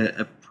essentially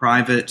a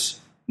private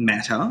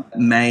matter,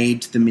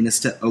 made the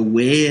minister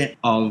aware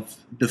of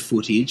the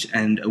footage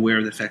and aware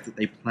of the fact that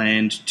they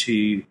planned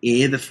to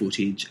air the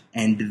footage,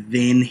 and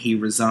then he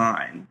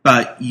resigned.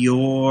 But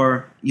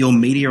your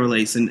media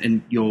release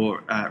and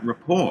your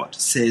report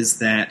says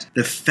that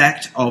the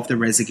fact of the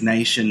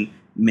resignation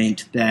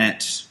meant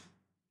that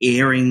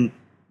airing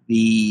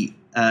the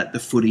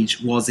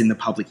footage was in the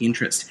public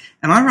interest.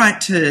 Am I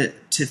right to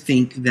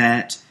think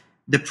that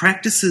the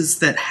practices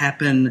that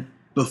happen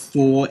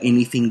before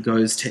anything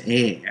goes to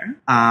air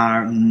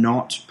are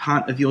not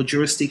part of your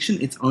jurisdiction?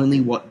 It's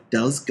only what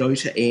does go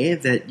to air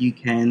that you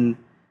can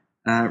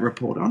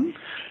report on?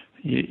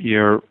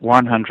 You're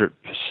 100%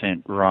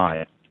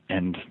 right,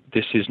 and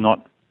this is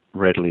not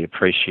readily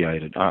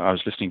appreciated. I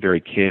was listening very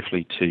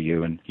carefully to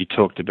you, and you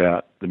talked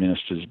about the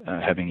minister's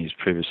having his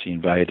privacy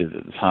invaded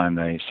at the time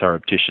they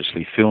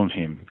surreptitiously filmed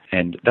him,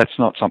 and that's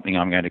not something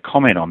I'm going to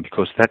comment on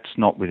because that's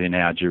not within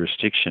our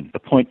jurisdiction. The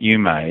point you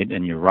made,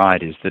 and you're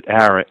right, is that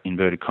our,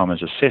 inverted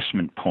commas,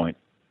 assessment point,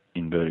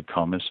 inverted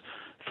commas,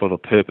 for the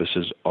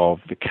purposes of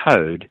the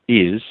code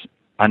is,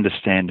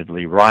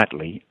 understandably,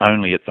 rightly,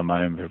 only at the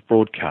moment of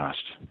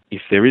broadcast.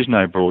 If there is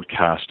no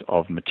broadcast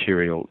of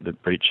material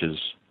that breaches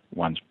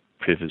one's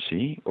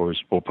privacy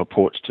or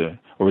purports to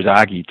or is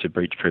argued to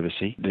breach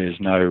privacy, there's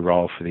no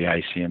role for the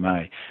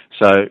ACMA.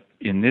 So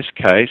in this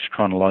case,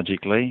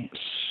 chronologically,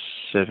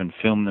 7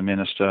 filmed the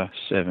minister,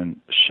 7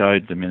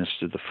 showed the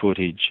minister the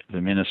footage, the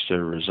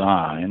minister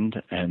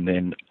resigned, and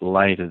then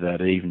later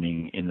that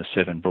evening in the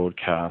 7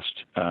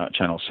 broadcast,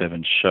 Channel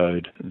 7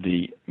 showed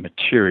the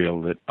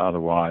material that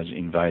otherwise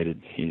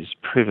invaded his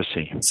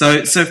privacy. So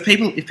if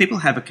people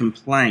have a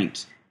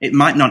complaint, it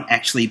might not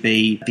actually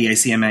be the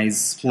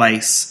ACMA's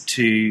place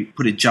to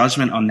put a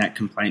judgment on that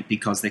complaint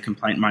because their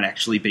complaint might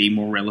actually be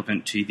more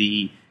relevant to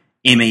the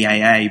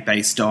MEAA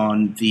based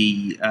on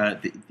the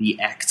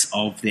acts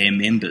of their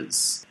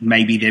members.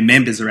 Maybe their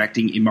members are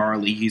acting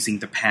immorally using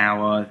the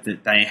power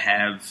that they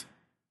have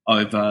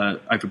over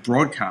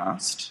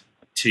broadcast.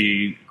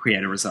 to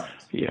create a result.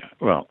 Yeah,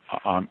 well,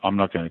 I'm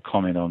not going to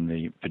comment on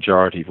the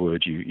pejorative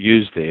word you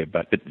used there,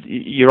 but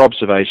your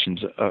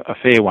observation's a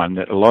fair one,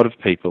 that a lot of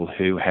people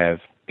who have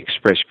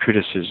expressed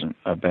criticism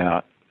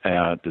about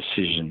our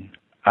decision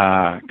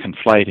are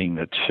conflating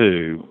the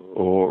two,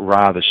 or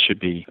rather should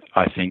be,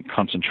 I think,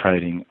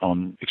 concentrating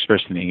on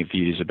expressing their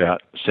views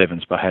about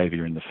Seven's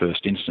behaviour in the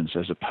first instance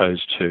as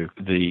opposed to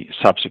the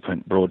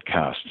subsequent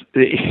broadcast.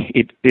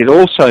 It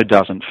also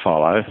doesn't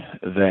follow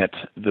that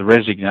the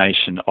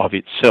resignation of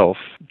itself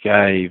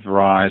gave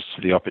rise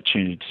to the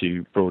opportunity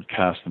to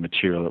broadcast the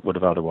material that would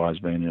have otherwise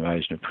been an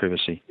invasion of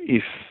privacy.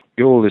 If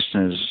your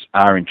listeners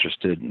are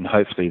interested, and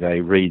hopefully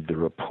they read the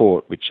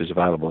report, which is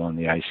available on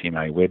the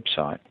ACMA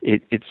website,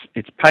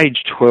 it's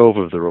page 12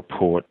 of the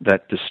report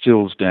that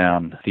distills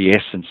down the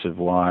essence of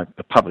why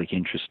the public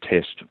interest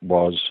test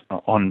was,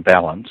 on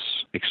balance,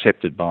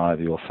 accepted by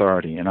the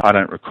authority. And I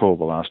don't recall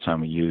the last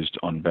time we used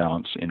on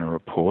balance in a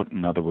report.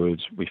 In other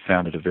words, we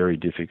found it a very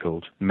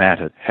difficult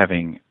matter,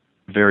 having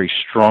very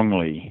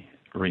strongly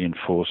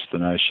reinforced the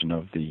notion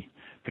of the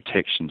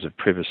protections of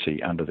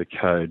privacy under the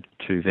code,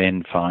 to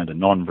then find a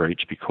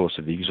non-breach because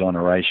of the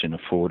exoneration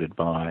afforded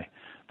by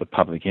the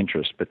public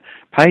interest. But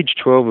page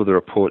 12 of the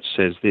report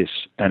says this,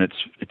 and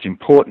it's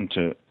important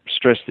to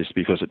stress this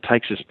because it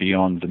takes us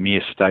beyond the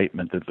mere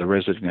statement that the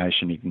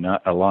resignation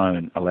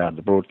alone allowed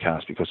the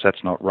broadcast, because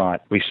that's not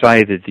right. We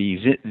say that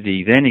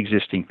the then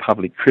existing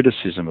public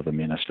criticism of the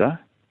minister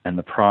and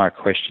the prior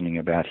questioning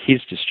about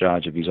his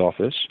discharge of his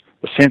office,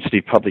 the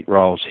sensitive public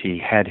roles he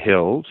had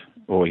held,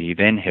 or he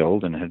then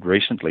held and had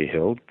recently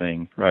held,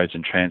 being Roads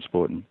and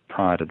Transport, and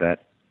prior to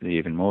that, the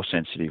even more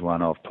sensitive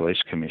one of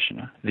Police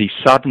Commissioner, the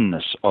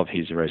suddenness of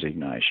his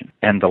resignation,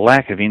 and the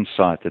lack of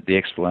insight that the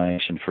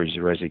explanation for his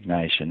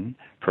resignation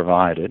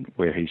provided,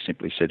 where he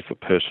simply said for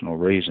personal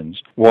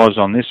reasons, was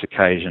on this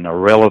occasion a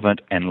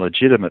relevant and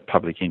legitimate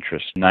public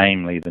interest,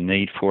 namely the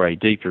need for a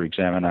deeper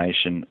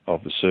examination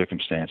of the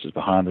circumstances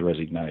behind the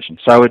resignation.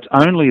 So it's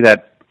only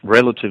that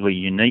relatively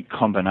unique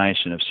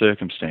combination of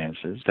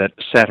circumstances that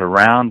sat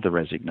around the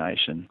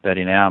resignation that,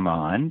 in our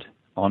mind,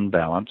 on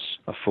balance,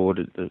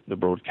 afforded the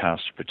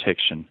broadcast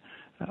protection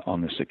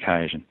on this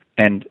occasion.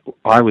 And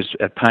I was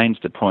at pains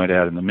to point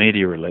out in the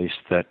media release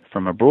that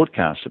from a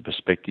broadcaster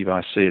perspective,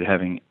 I see it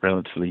having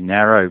relatively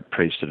narrow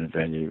precedent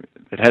value.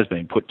 It has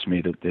been put to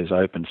me that there's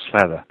open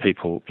slather.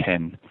 People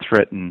can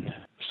threaten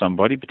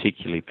somebody,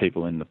 particularly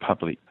people in the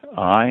public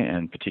eye,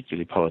 and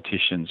particularly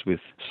politicians, with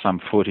some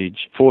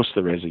footage, force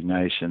the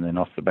resignation, then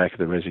off the back of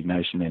the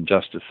resignation then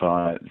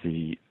justify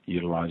the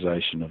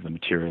utilisation of the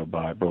material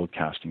by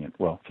broadcasting it.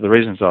 Well, for the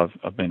reasons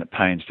I've been at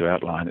pains to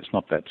outline, it's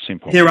not that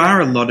simple. There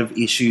are a lot of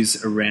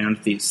issues around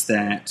this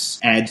that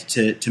add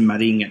to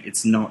muddying it.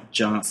 It's not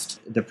just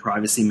the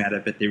privacy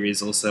matter, but there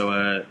is also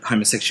a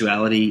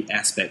homosexuality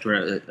aspect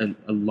where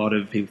a lot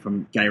of people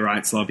from gay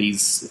rights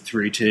lobbies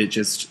through to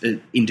just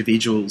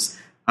individuals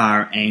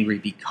are angry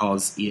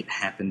because it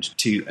happened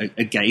to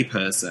a gay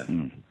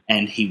person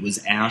and he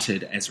was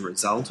outed as a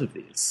result of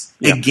this.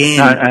 Yeah.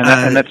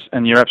 Again...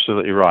 and you're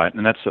absolutely right,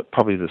 and that's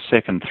probably the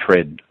second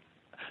thread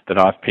that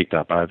I've picked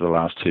up over the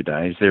last 2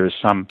 days. There is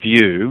some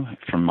view,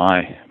 from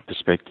my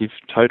perspective,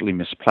 totally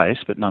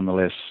misplaced, but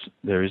nonetheless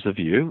there is a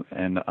view,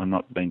 and I'm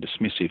not being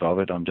dismissive of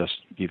it, I'm just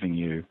giving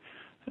you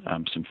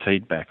some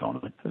feedback on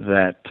it,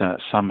 that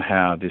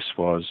somehow this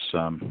was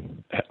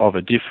of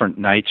a different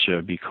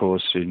nature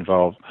because it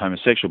involved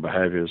homosexual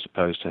behaviour as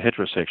opposed to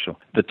heterosexual.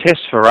 The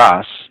test for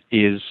us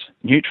is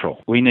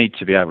neutral. We need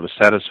to be able to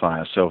satisfy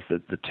ourselves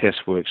that the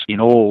test works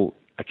in all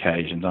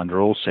occasions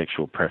under all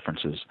sexual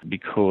preferences,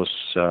 because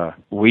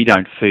we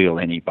don't feel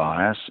any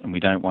bias and we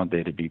don't want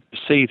there to be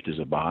perceived as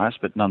a bias,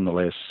 but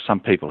nonetheless some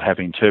people have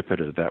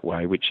interpreted it that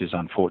way, which is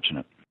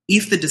unfortunate.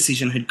 If the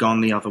decision had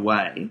gone the other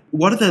way,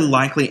 what are the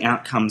likely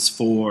outcomes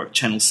for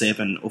Channel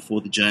 7 or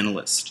for the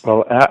journalist?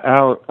 Well,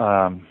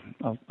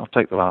 I'll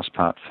take the last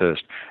part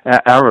first.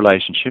 Our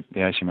relationship,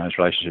 the ACMA's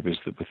relationship, is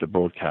with the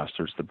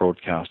broadcaster. It's the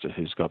broadcaster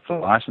who's got the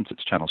licence.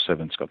 It's Channel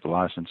 7's got the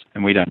licence.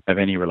 And we don't have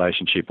any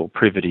relationship or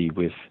privity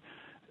with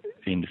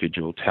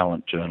individual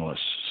talent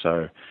journalists.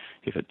 So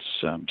if it's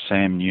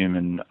Sam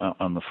Newman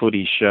on the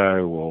Footy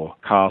Show or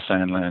Kyle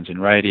Sandilands in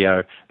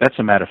radio, that's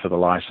a matter for the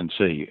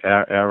licensee.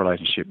 Our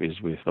relationship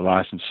is with the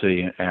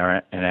licensee,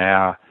 and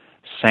our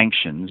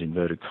sanctions,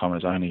 inverted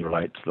commas, only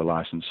relate to the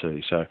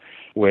licensee. So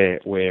we're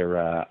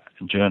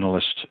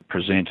journalist,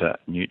 presenter,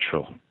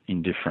 neutral,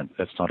 indifferent.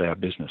 That's not our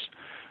business.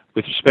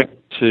 With respect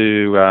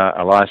to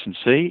a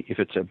licensee, if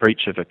it's a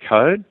breach of a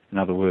code, in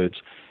other words,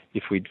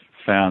 if we'd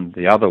found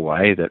the other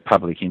way, that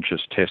public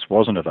interest test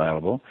wasn't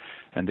available,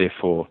 and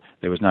therefore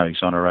there was no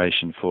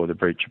exoneration for the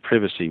breach of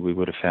privacy, we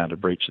would have found a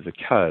breach of the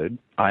code.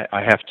 I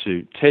have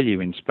to tell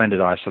you, in splendid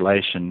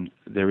isolation,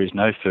 there is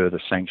no further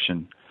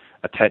sanction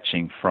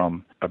attaching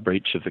from a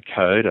breach of the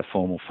code, a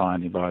formal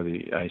finding by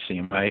the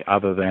ACMA,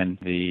 other than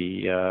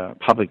the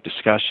public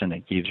discussion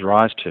it gives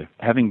rise to.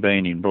 Having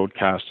been in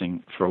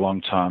broadcasting for a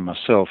long time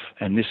myself,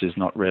 and this is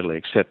not readily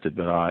accepted,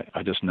 but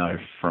I just know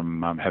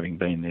from having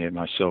been there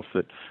myself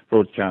that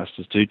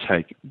broadcasters do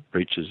take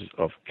breaches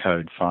of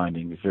code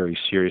findings very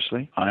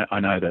seriously. I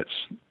know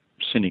that's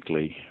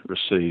cynically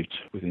received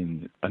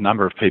within a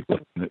number of people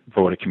in the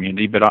broader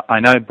community, but I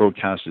know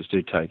broadcasters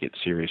do take it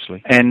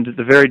seriously. And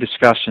the very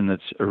discussion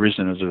that's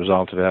arisen as a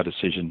result of our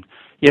decision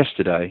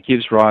yesterday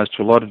gives rise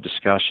to a lot of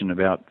discussion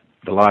about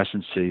the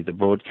licensee, the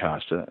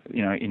broadcaster.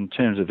 You know, in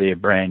terms of their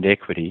brand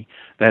equity,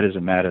 that is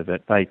a matter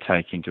that they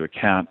take into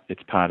account.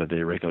 It's part of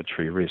their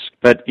regulatory risk.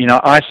 But, you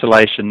know,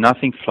 isolation,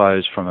 nothing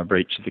flows from a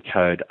breach of the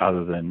code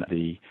other than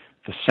the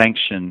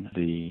sanction,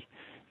 the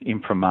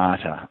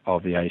imprimatur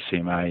of the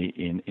ACMA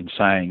in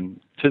saying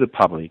to the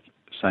public,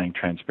 saying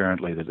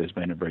transparently that there's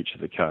been a breach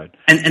of the code.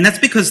 And that's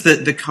because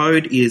the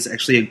code is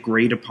actually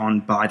agreed upon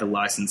by the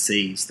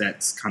licensees.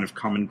 That's kind of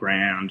common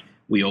ground.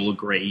 We all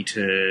agree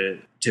to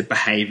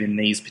behave in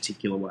these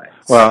particular ways.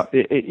 Well,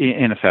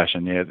 in a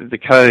fashion, yeah. The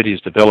code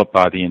is developed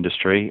by the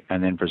industry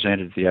and then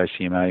presented to the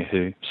ACMA,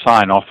 who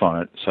sign off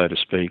on it, so to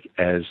speak,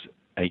 as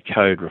a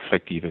code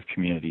reflective of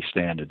community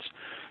standards.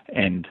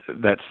 And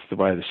that's the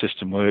way the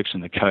system works,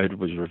 and the code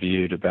was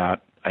reviewed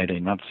about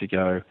 18 months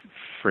ago.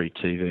 Free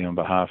TV, on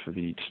behalf of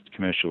the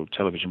commercial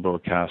television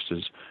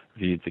broadcasters,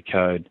 reviewed the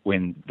code.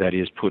 When that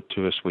is put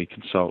to us, we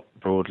consult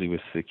broadly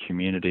with the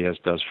community, as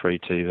does Free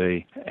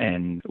TV,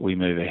 and we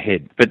move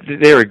ahead. But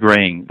they're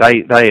agreeing.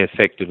 They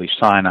effectively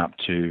sign up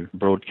to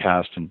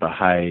broadcast and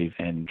behave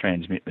and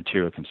transmit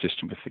material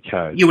consistent with the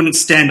code. You wouldn't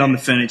stand on the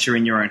furniture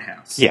in your own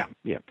house. Yeah.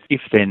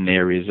 If then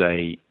there is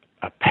a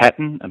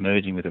pattern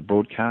emerging with a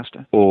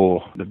broadcaster,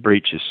 or the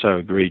breach is so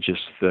egregious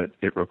that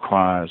it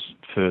requires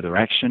further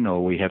action,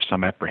 or we have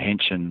some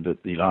apprehension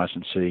that the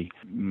licensee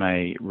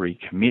may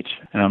recommit,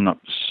 and I'm not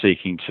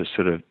seeking to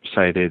sort of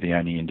say they're the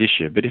only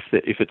indicia, but if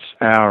it's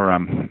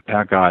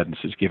our guidance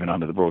is given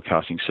under the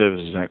Broadcasting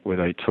Services Act, where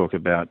they talk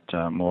about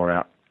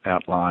more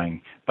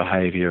outlying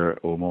behaviour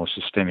or more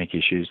systemic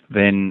issues,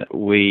 then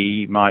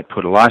we might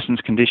put a licence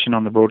condition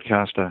on the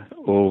broadcaster,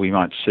 or we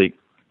might seek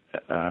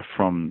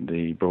from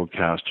the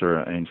broadcaster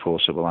an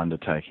enforceable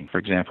undertaking. For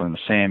example, in the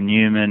Sam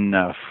Newman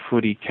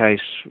footy case,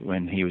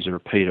 when he was a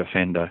repeat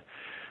offender,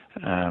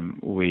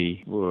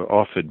 we were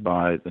offered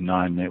by the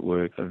Nine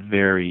Network a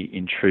very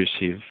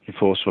intrusive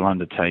enforceable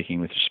undertaking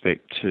with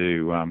respect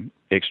to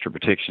extra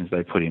protections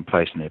they put in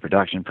place in their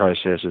production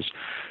processes,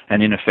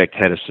 and in effect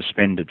had a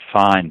suspended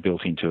fine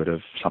built into it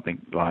of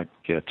something like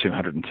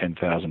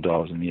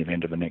 $210,000 in the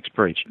event of the next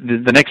breach.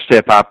 The next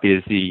step up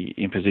is the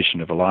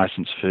imposition of a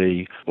licence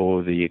fee,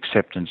 or the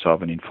acceptance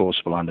of an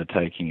enforceable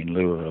undertaking in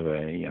lieu of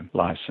a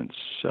licence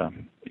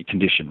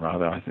condition,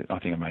 rather. I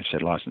think I may have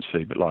said licence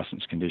fee, but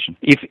licence condition.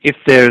 If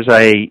there's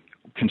a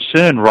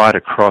concern right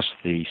across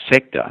the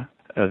sector,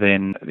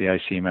 then the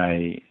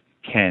ACMA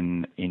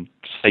can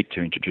seek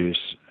to introduce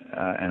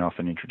and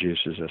often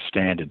introduces a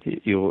standard.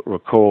 You'll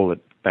recall that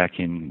back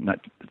in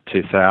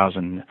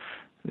 2000,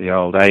 the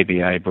old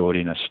ABA brought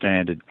in a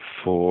standard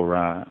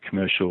for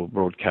commercial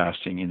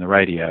broadcasting in the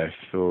radio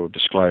for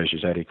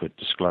disclosures, adequate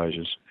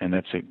disclosures, and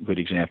that's a good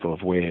example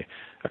of where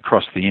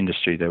across the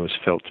industry there was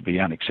felt to be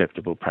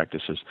unacceptable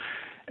practices.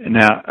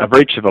 Now, a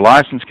breach of a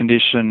licence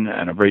condition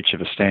and a breach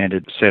of a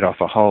standard set off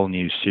a whole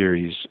new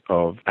series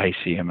of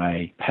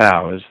ACMA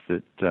powers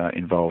that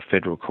involve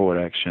federal court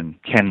action,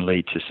 can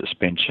lead to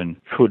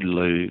suspension, could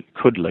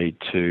lead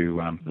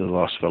to the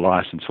loss of a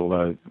licence,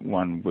 although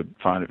one would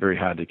find it very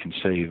hard to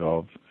conceive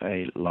of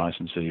a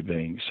licensee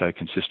being so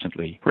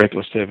consistently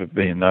reckless to ever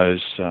be in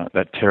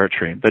that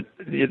territory. But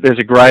there's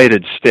a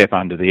graded step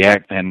under the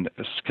Act, and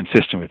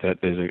consistent with that,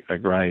 there's a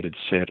graded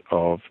set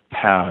of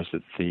powers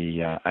that the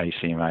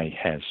ACMA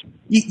has.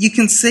 You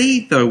can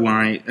see, though,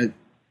 why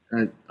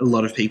a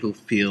lot of people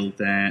feel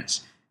that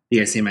the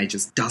ACMA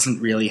just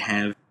doesn't really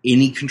have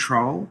any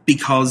control,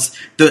 because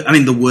the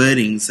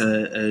wordings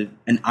are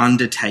an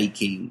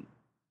undertaking.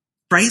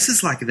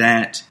 Phrases like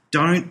that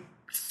don't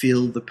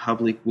fill the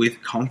public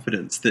with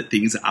confidence that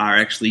things are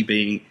actually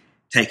being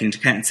taken into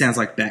account. It sounds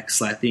like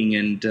backslapping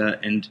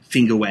and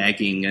finger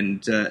wagging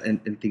and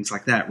things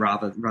like that,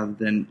 rather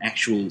than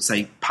actual,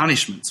 say,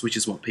 punishments, which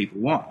is what people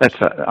want.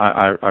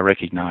 I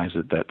recognise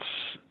that that's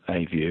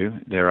a view.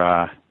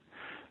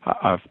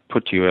 I've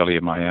put to you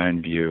earlier my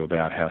own view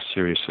about how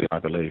seriously I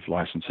believe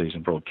licensees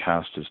and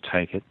broadcasters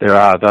take it. There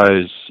are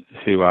those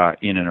who are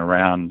in and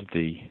around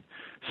the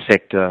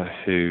sector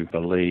who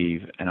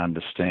believe and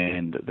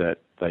understand that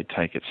they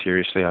take it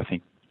seriously. I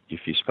think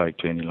if you spoke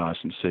to any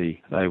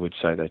licensee, they would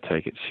say they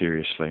take it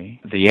seriously.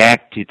 The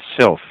Act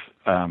itself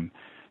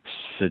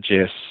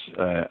suggests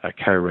a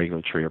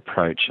co-regulatory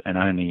approach, and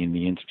only in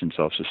the instance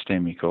of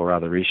systemic or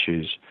other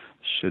issues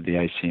should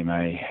the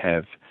ACMA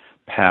have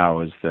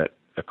powers that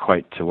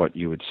equate to what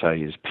you would say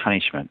is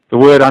punishment. The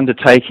word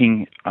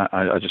undertaking,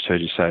 I just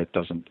heard you say it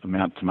doesn't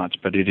amount to much,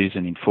 but it is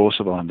an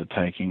enforceable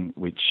undertaking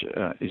which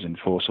is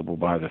enforceable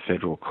by the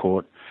federal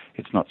court.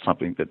 It's not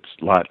something that's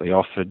lightly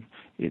offered.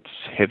 It's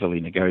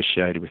heavily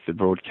negotiated with the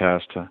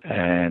broadcaster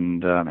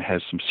and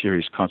has some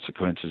serious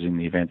consequences in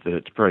the event that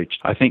it's breached.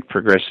 I think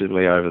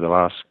progressively over the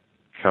last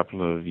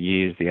couple of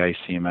years, the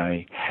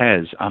ACMA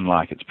has,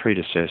 unlike its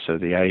predecessor,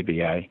 the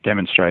ABA,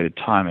 demonstrated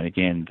time and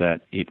again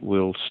that it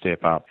will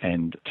step up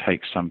and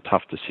take some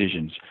tough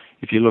decisions.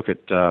 If you look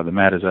at the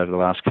matters over the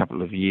last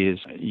couple of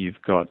years,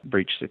 you've got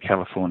breaches of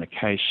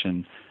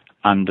Californication,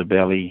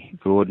 Underbelly,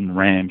 Gordon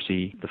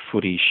Ramsay, The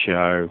Footy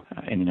Show,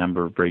 any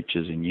number of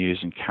breaches in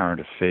news and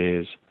current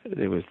affairs.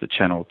 There was the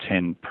Channel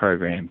 10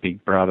 program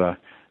Big Brother,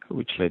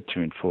 which led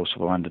to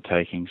enforceable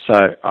undertakings.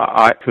 So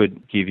I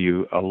could give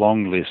you a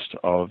long list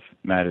of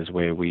matters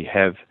where we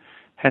have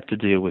had to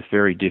deal with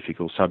very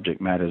difficult subject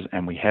matters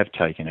and we have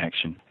taken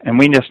action. And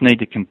we just need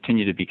to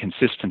continue to be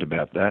consistent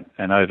about that.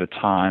 And over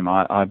time,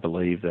 I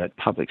believe that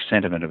public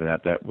sentiment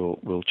about that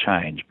will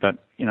change. But,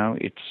 you know,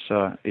 it's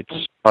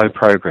slow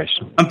progress.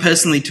 I'm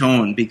personally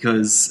torn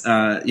because,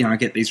 I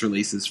get these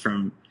releases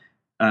from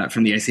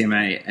the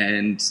ACMA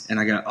and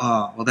I go,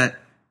 oh, well, that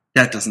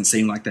doesn't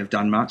seem like they've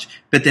done much.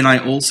 But then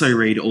I also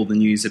read all the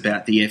news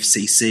about the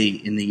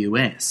FCC in the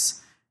US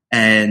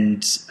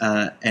and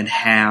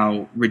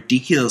how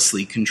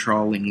ridiculously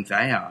controlling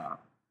they are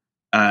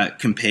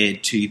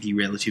compared to the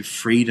relative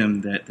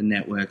freedom that the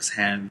networks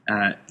have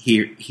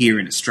here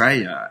in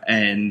Australia.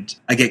 And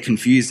I get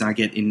confused and I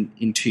get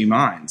in two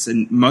minds.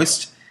 And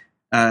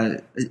I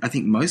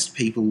think most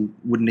people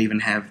wouldn't even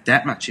have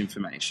that much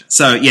information.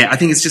 So, yeah, I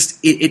think it's just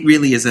it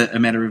really is a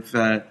matter of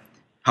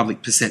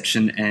public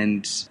perception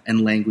and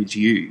language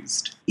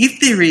used. If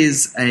there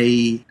is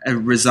a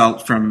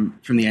result from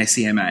the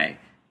ACMA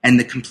and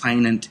the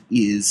complainant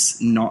is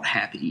not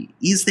happy,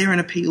 is there an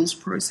appeals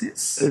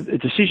process? The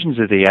decisions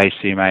of the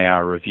ACMA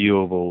are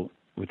reviewable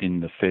within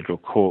the federal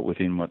court,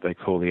 within what they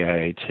call the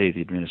AAT,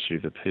 the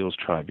Administrative Appeals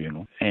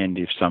Tribunal. And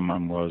if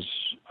someone was,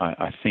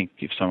 I think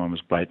if someone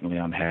was blatantly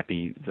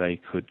unhappy, they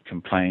could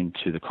complain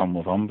to the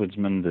Commonwealth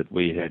Ombudsman that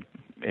we had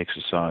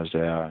exercised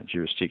our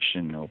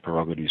jurisdiction or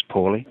prerogatives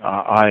poorly.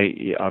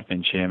 I've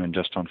been chairman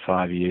just on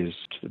 5 years.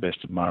 To the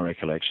best of my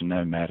recollection,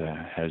 no matter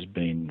has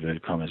been,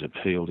 inverted commas,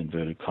 appealed,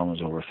 inverted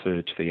commas, or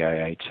referred to the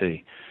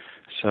AAT.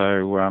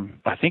 So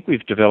I think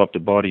we've developed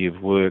a body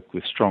of work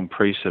with strong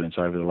precedents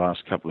over the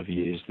last couple of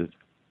years that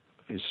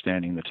is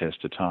standing the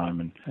test of time,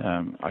 and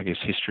I guess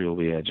history will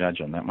be our judge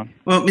on that one.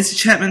 Well, Mr.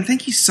 Chapman,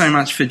 thank you so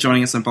much for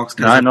joining us on Box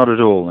Cutters. No, not at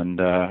all, and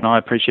I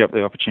appreciate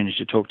the opportunity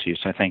to talk to you,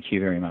 so thank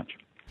you very much.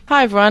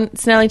 Hi everyone,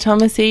 it's Nellie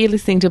Thomas here. You're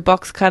listening to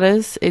Box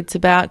Cutters. It's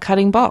about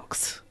cutting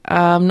box.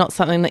 Not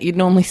something that you'd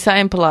normally say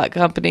in polite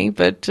company,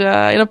 but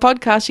in a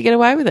podcast you get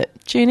away with it.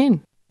 Tune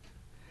in.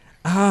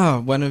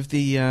 One of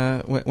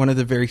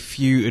the very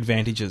few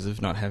advantages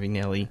of not having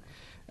Nellie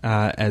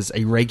as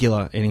a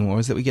regular anymore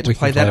is that we get to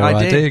play that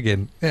ID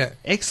again. Yeah,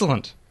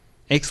 excellent.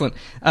 I've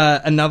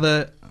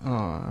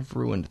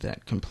ruined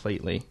that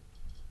completely.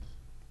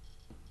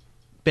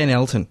 Ben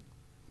Elton.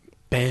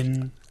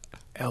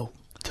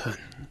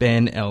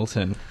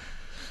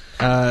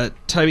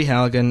 Toby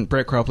Halligan,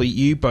 Brett Cropley,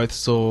 you both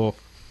saw...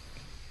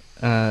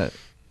 I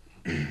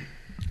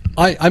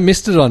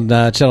missed it on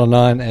Channel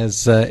 9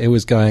 as it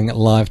was going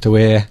live to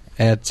air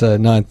at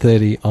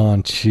 9:30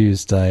 on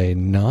Tuesday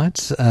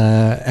night,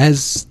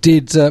 as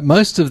did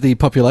most of the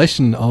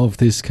population of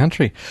this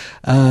country.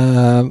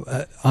 Hang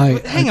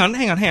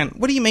on.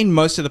 What do you mean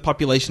most of the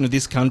population of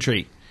this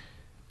country?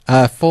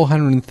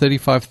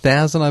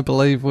 435,000, I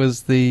believe,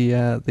 was the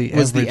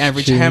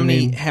average. How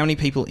many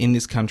people in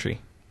this country?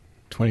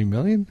 20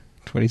 million?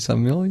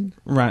 20-some million?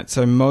 Right,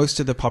 so most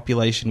of the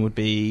population would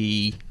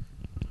be...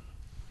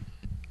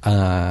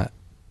 at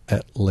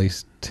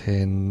least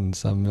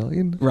 10-some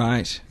million?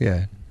 Right.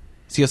 Yeah.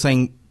 So you're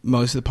saying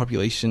most of the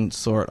population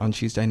saw it on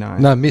Tuesday night?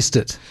 No, missed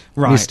it.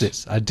 Right. Missed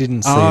it. I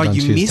didn't see it on Tuesday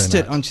night. Oh, you missed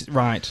it on...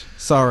 Right.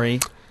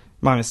 Sorry.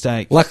 My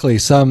mistake. Luckily,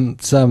 some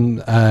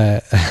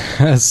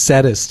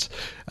sadist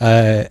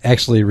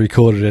actually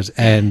recorded it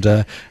and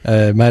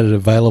made it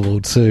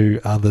available to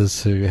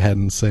others who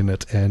hadn't seen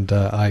it. And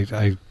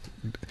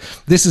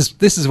this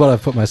is what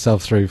I've put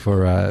myself through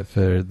for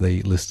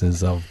the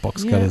listeners of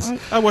Box Cutters.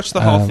 I watched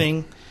the whole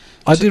thing.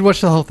 I did watch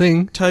the whole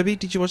thing. Toby,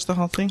 did you watch the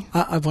whole thing?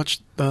 I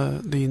watched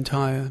the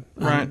entire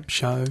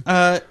show.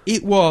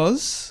 It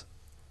was,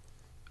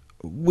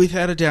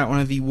 without a doubt, one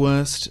of the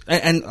worst...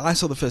 And I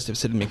saw the first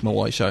episode of the Mick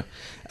Molloy show.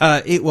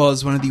 It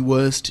was one of the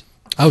worst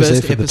I was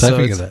first there for the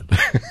taping of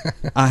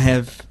that. I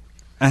have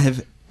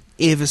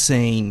ever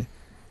seen.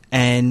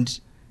 And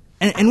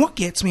what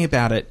gets me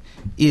about it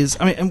is...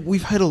 I mean, and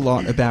we've heard a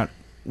lot about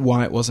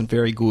why it wasn't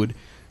very good,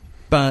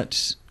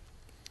 but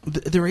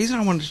the reason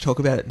I wanted to talk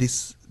about it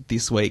this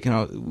week, and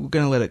we're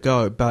going to let it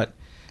go, but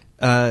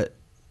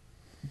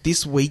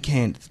this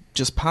weekend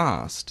just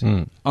passed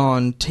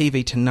on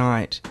TV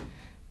Tonight,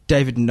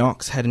 David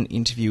Knox had an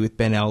interview with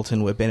Ben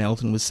Elton where Ben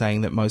Elton was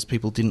saying that most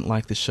people didn't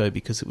like the show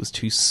because it was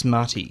too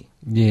smutty.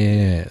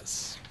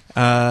 Yes.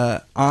 I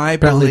Apparently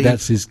believe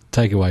that's his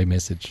takeaway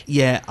message.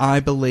 Yeah,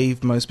 I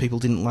believe most people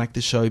didn't like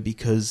the show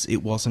because it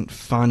wasn't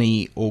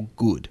funny or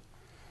good.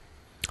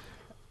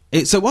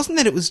 So it wasn't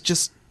that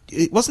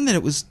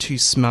it was too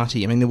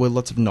smutty. I mean, there were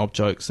lots of knob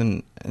jokes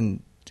and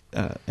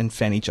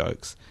fanny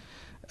jokes.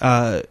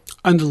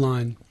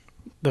 Underline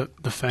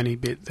the fanny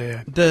bit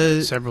there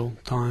several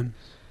times.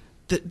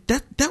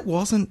 That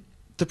wasn't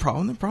the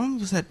problem. The problem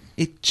was that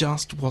it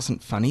just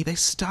wasn't funny. They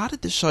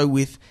started the show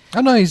with...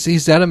 Oh no,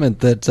 he's adamant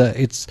that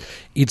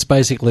it's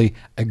basically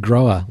a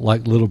grower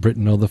like Little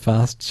Britain or The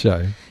Fast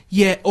Show.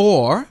 Yeah,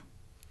 or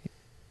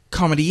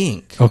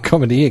Comedy Inc. Or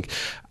Comedy Inc.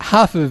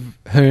 Half of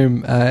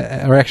whom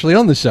are actually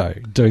on the show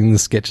doing the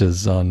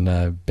sketches on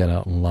Ben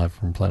Elton Live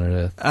from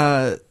Planet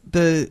Earth.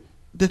 The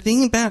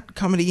thing about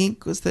Comedy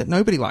Inc. was that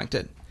nobody liked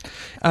it.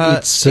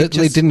 It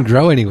certainly didn't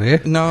grow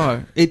anywhere.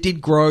 No, it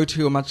did grow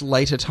to a much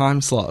later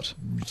time slot.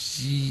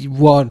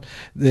 What?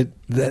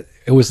 That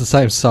it was the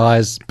same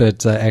size,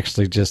 but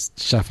actually just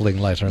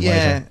shuffling later and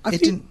later.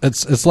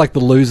 It's like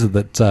the loser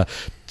that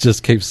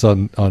just keeps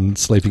on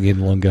sleeping in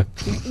longer.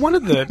 One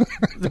of the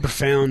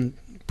profound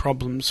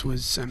problems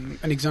was an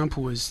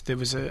example was there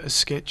was a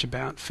sketch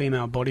about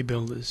female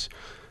bodybuilders,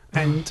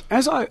 and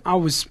as I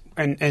was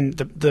and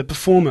the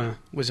performer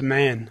was a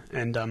man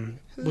and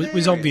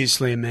was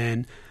obviously a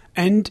man.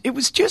 And it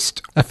was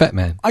just... a fat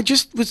man. I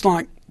just was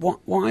like,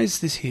 why is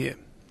this here?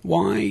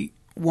 Why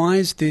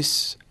is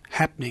this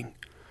happening?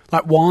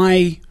 Like,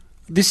 why...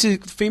 This is...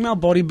 Female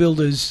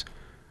bodybuilders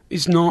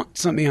is not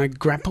something I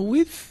grapple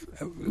with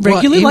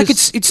regularly. Well,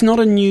 it's not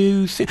a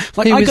new thing.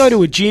 Like, I go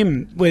to a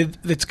gym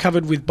that's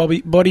covered with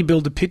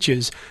bodybuilder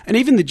pictures, and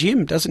even the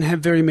gym doesn't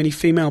have very many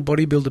female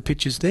bodybuilder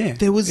pictures there.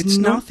 There was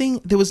nothing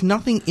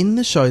in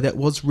the show that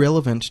was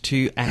relevant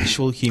to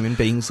actual human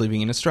beings living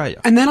in Australia.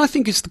 And that, I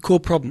think, is the core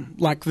problem.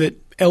 Like, that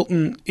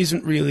Elton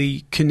isn't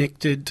really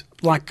connected,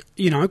 like,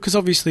 you know, because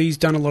obviously he's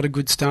done a lot of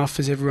good stuff,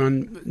 as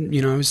everyone,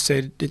 you know, has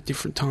said at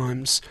different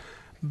times.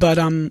 But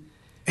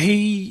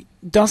he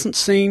doesn't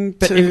seem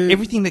But to...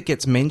 everything that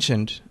gets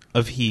mentioned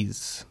of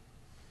his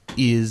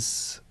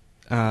is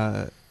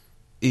him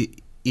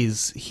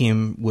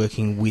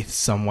working with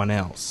someone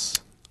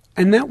else.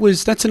 And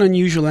that's an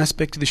unusual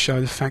aspect of the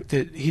show, the fact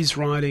that his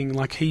writing,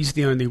 like, he's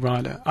the only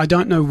writer. I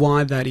don't know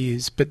why that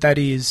is, but that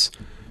is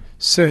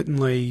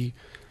certainly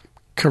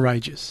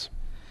courageous.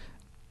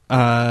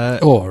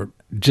 Or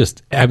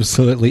just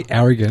absolutely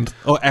arrogant.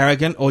 Or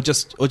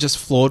just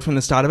flawed from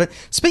the start of it.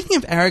 Speaking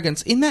of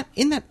arrogance, in that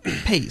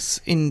piece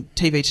in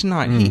TV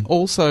Tonight, he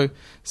also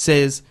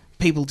says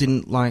people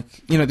didn't like,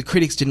 you know, the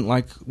critics didn't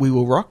like We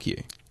Will Rock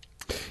You.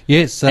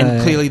 Yes.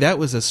 And clearly that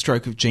was a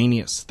stroke of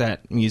genius,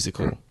 that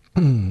musical.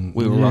 We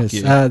Will Rock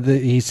You.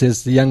 He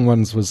says The Young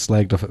Ones was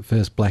slagged off at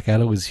first.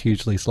 Blackadder was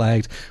hugely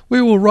slagged. We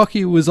Will Rock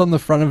You was on the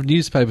front of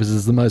newspapers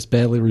as the most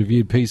badly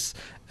reviewed piece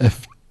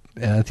of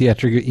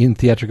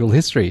theatrical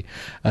history.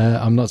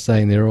 I'm not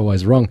saying they're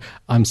always wrong.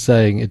 I'm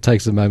saying it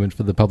takes a moment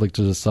for the public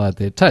to decide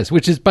their taste,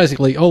 which is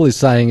basically all he's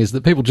saying is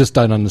that people just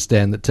don't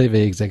understand that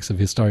TV execs have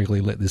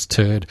historically let this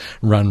turd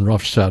run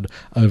roughshod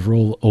over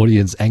all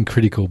audience and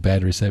critical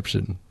bad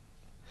reception.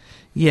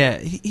 Yeah,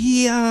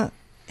 he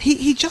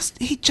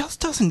just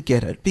doesn't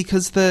get it,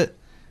 because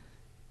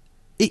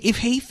if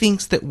he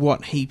thinks that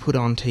what he put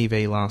on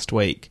TV last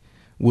week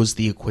was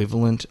the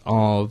equivalent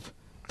of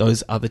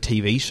those other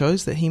TV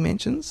shows that he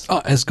mentions,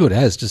 as good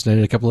as, just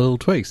needed a couple of little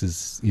tweaks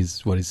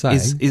is what he's saying.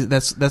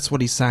 That's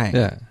what he's saying.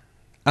 Yeah.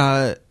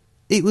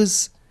 It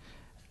was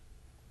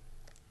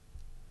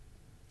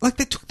like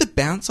they took the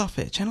bounce off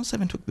air. Channel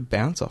 7 took the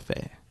bounce off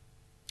air.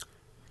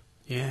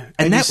 Yeah.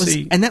 And that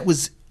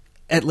was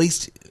at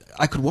least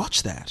I could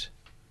watch that.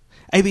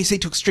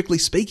 ABC took Strictly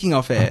Speaking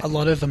off air. A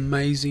lot of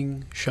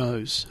amazing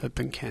shows have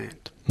been canned.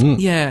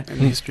 Yeah. In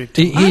the history of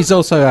TV. He's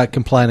also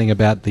complaining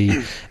about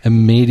the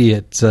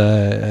immediate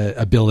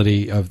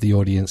ability of the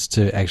audience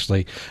to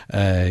actually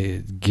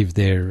give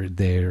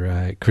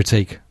their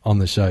critique on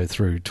the show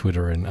through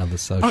Twitter and other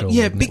social.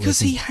 Yeah,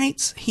 because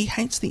networking. he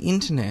hates the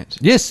internet.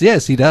 Yes,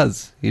 he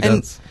does. He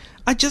does.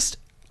 I just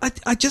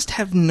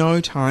have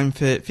no time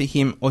for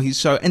him or his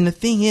show. And the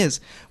thing is,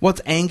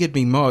 what's angered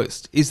me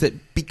most is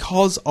that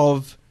because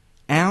of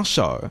our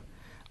show,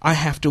 I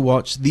have to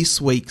watch this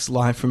week's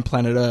Live from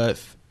Planet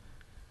Earth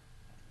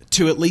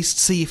to at least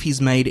see if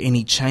he's made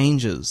any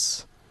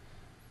changes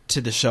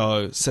to the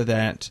show so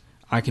that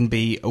I can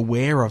be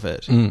aware of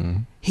it.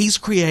 He's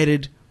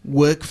created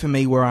work for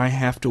me where I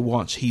have to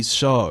watch his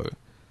show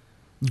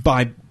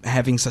by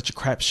having such a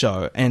crap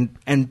show. And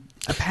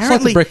apparently... It's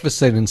like the breakfast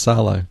scene in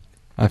Salo,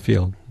 I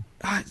feel.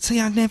 See,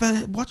 I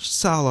never watched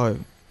Salo.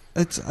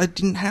 I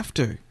didn't have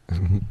to.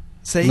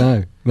 See?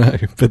 No,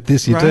 but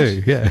this you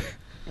do, yeah.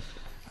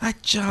 I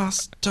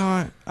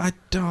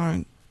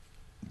don't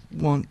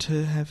want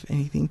to have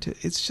anything to...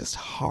 It's just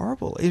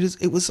horrible.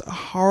 It was a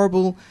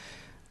horrible,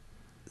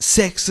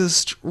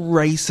 sexist,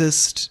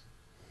 racist,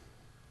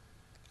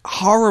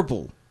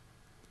 horrible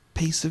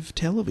piece of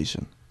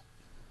television.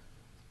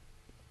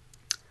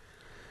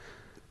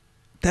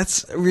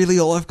 That's really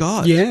all I've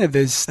got. Yeah,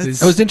 there's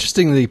It was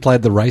interesting that he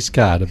played the race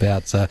card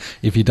about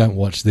if you don't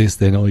watch this,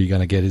 then all you're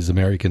going to get is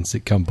American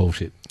sitcom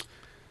bullshit.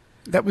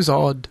 that was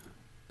odd.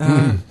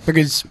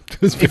 Because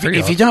was if very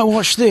you odd. don't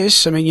watch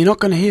this, I mean, you're not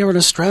going to hear an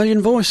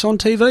Australian voice on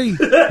TV.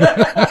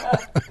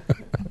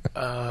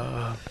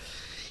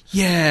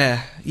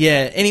 Yeah.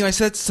 Anyway,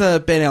 so that's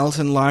Ben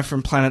Elton live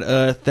from Planet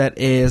Earth. That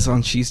airs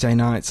on Tuesday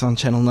nights on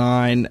Channel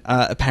 9.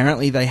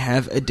 Apparently they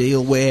have a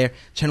deal where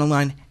Channel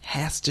 9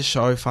 has to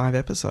show 5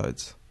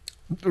 episodes.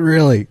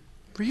 Really?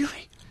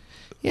 Really?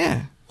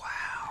 Yeah.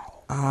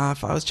 Wow.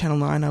 If I was Channel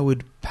 9, I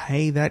would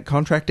pay that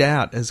contract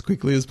out as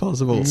quickly as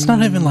possible. It's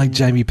not even like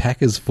Jamie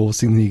Packer's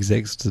forcing the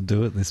execs to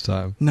do it this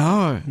time.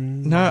 No,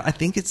 I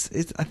think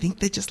I think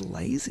they're just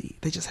lazy.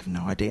 They just have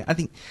no idea. I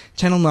think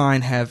Channel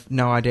 9 have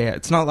no idea.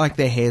 It's not like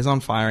their hair's on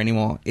fire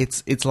anymore.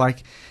 It's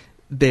like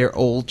they're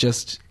all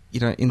just,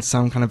 in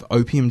some kind of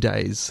opium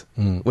days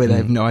where they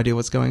have no idea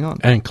what's going on.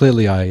 And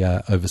clearly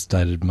I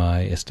overstated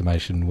my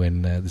estimation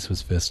when this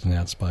was first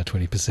announced by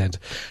 20%,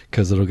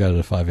 because it'll go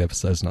to 5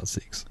 episodes, not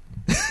 6.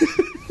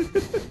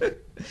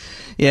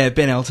 Yeah,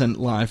 Ben Elton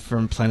live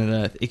from Planet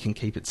Earth. It can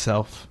keep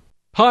itself.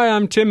 Hi,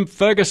 I'm Tim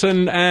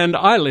Ferguson, and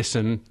I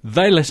listen,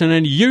 they listen,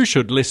 and you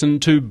should listen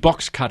to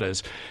Box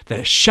Cutters.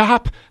 They're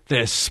sharp,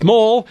 they're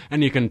small,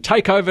 and you can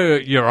take over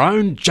your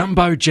own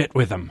jumbo jet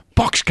with them.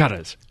 Box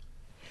Cutters.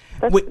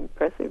 That's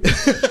impressive.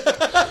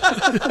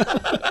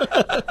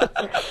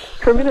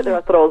 For a minute there,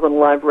 I thought I was on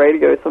live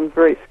radio, so I'm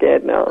very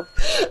scared now.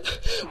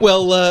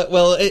 Well,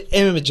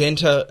 Emma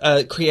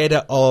Magenta,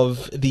 creator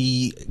of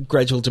the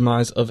gradual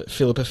demise of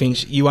Philippa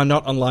Finch, you are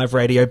not on live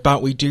radio,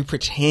 but we do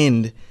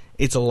pretend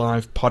it's a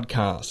live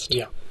podcast.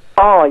 Yeah.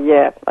 Oh,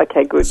 yeah.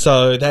 Okay, good.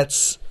 So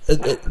that's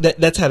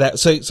how that.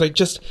 So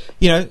just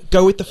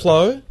go with the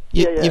flow.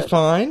 Yeah. You're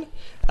fine.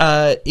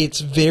 It's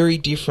very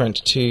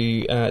different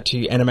to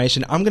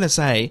animation. I'm going to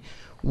say,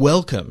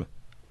 welcome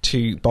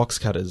to Box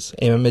Cutters,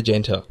 Emma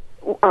Magenta.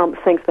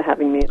 Thanks for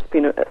having me. It's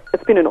been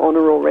an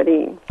honour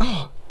already.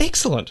 Oh,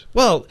 excellent.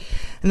 Well,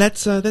 and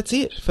that's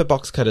it for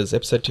Box Cutters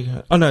episode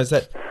 2. Oh no,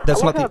 that's I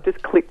not like how the. I've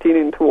just clicked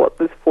into what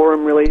this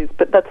forum really is,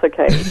 but that's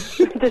okay.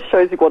 It just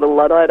shows you what a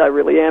Luddite I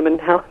really am, and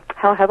how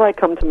have I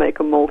come to make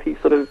a multi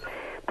sort of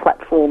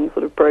platform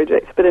sort of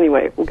project. But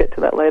anyway, we'll get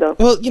to that later.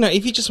 Well,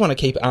 if you just want to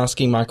keep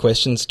asking my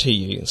questions to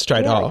you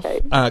straight off, okay.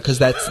 because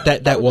that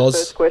was was the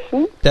first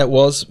question. That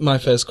was my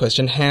first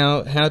question.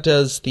 How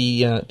does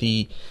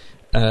the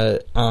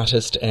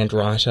artist and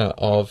writer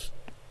of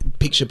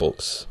picture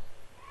books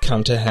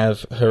come to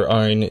have her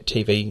own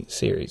TV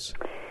series?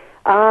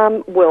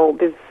 Well,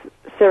 there's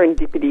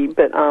serendipity,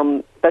 but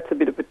that's a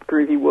bit of a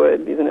groovy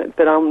word, isn't it?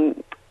 But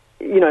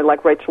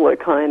like Rachel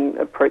O'Kine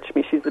approached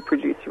me, she's the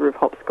producer of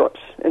Hopscotch,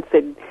 and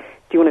said,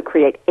 do you want to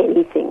create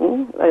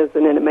anything as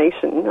an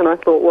animation? And I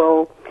thought,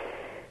 well,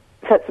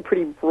 that's a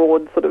pretty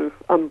broad sort of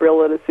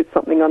umbrella to sit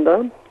something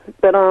under.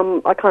 But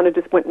I kind of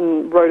just went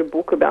and wrote a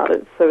book about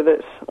it so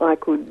that I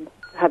could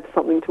have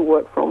something to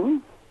work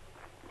from.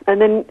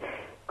 And then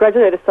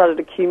gradually I just started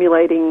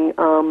accumulating,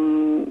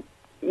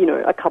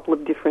 a couple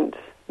of different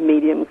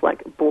mediums,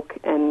 like a book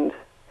and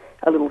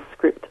a little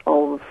script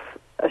of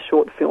a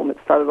short film it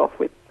started off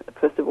with,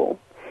 first of all.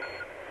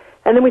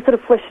 And then we sort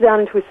of fleshed it out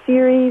into a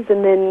series,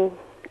 and then,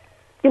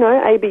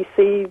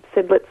 ABC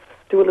said, let's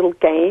do a little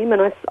game,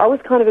 and I was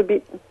kind of a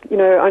bit,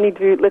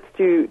 let's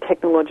do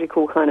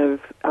technological kind of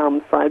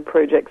side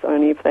projects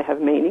only if they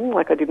have meaning.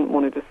 Like, I didn't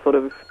want to just sort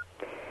of,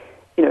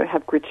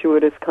 have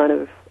gratuitous kind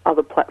of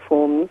other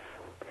platforms.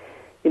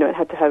 It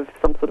had to have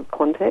some sort of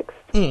context.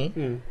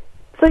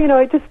 So,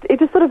 it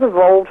just sort of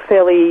evolved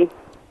fairly,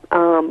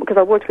 because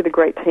I worked with a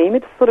great team.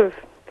 It sort of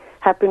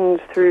happened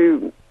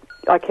through,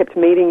 I kept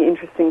meeting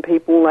interesting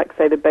people, like,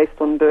 say, the Based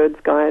on Birds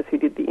guys who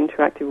did the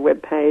interactive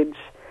web page.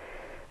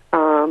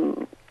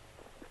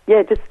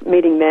 Just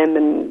meeting them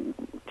and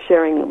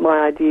sharing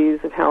my ideas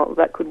of how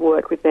that could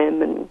work with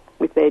them and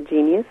with their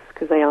genius,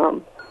 because they are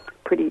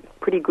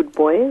pretty good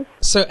boys.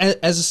 So,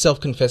 as a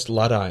self-confessed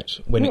Luddite,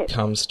 when Yes. it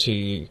comes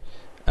to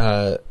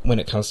kind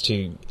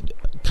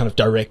of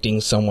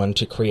directing someone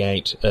to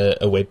create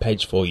a web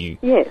page for you,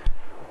 Yes.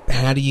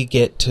 how do you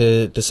get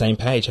to the same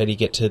page? How do you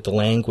get to the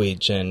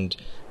language and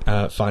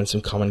find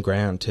some common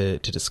ground to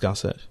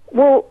discuss it?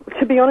 Well,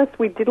 to be honest,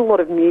 we did a lot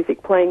of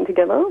music playing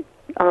together.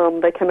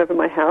 They came over to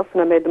my house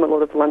and I made them a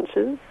lot of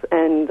lunches,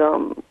 and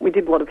we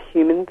did a lot of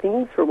human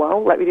things for a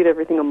while. Like, we did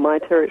everything on my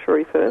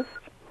territory first,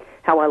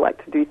 how I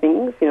like to do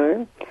things,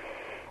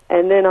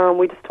 And then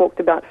we just talked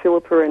about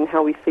Philippa and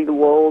how we see the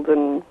world,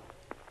 and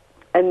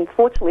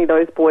fortunately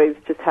those boys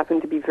just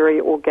happen to be very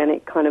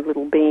organic kind of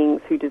little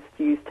beings who just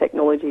use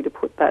technology to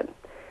put that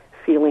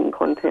feeling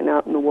content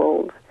out in the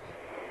world.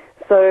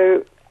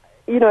 So,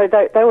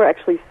 they were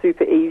actually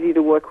super easy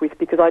to work with,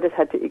 because I just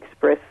had to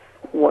express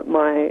what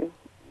my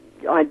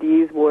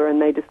ideas were, and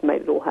they just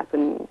made it all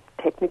happen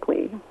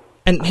technically.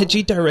 And had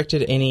you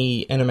directed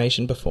any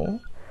animation before?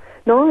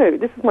 No,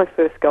 this is my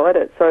first go at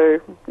it, so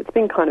it's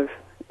been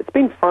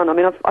fun. I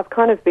mean, I've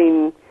kind of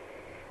been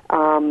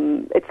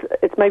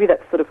it's maybe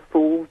that sort of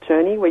fool's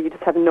journey where you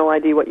just have no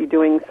idea what you're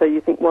doing, so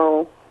you think,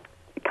 well,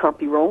 it can't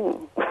be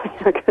wrong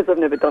because I've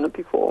never done it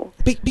before.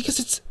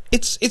 Because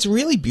it's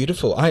really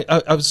beautiful.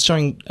 I was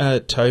showing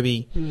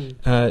Toby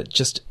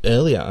just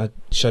earlier. I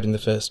showed him the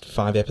first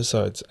 5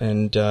 episodes,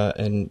 and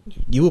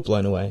you were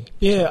blown away.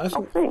 Yeah, I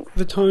think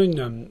the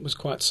tone was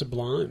quite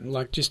sublime.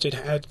 Like, just it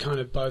had kind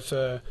of both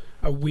a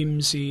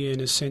whimsy and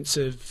a sense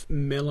of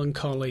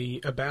melancholy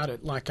about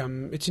it. Like,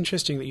 it's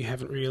interesting that you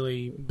haven't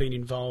really been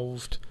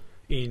involved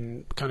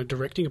in kind of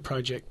directing a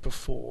project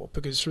before,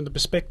 because from the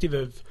perspective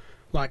of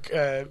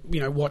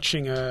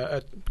watching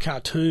a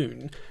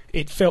cartoon,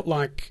 it felt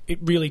like it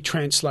really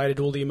translated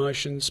all the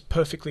emotions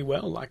perfectly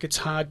well. Like, it's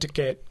hard to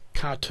get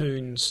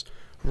cartoons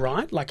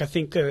right. Like, I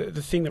think the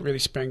thing that really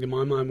sprang to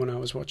my mind when I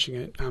was watching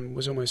it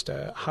was almost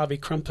a Harvey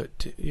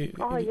Crumpet.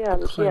 I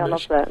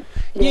love that.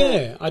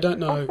 Yeah, I don't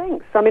know. Oh,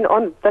 thanks. I mean,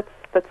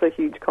 that's a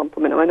huge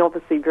compliment. I mean,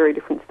 obviously very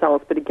different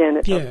styles, but again,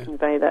 it does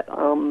convey that,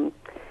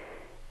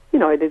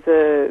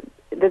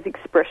 there's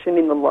expression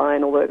in the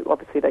line, although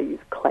obviously they use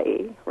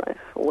clay, right,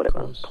 or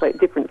whatever, clay,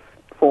 different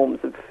forms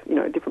of,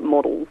 different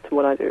models to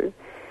what I do.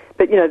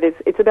 But,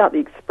 it's about the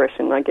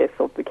expression, I guess,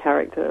 of the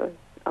character,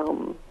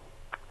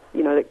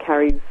 that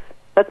carries.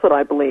 That's what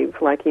I believe.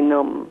 Like in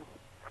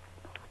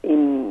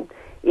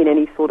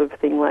any sort of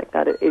thing like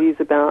that, it is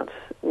about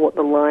what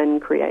the line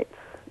creates.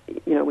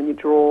 When you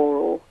draw,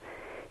 or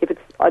if it's.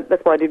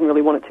 That's why I didn't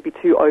really want it to be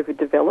too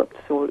overdeveloped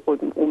or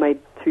made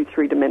too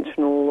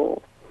 3-dimensional.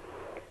 Or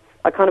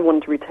I kind of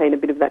wanted to retain a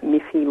bit of that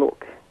Miffy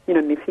look.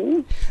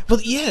 Miffy.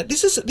 Well, yeah,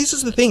 this is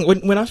the thing.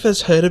 When I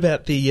first heard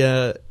about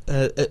the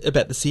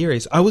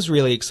series, I was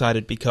really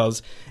excited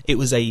because it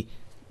was a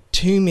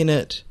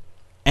 2-minute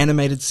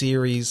animated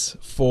series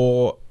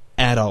for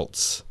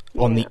adults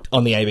on the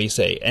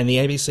ABC, and the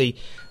ABC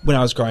when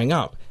I was growing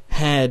up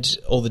had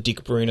all the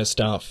Dick Bruna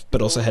stuff,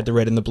 but also had the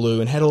Red and the Blue,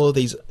 and had all of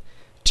these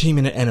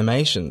 2-minute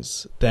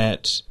animations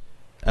that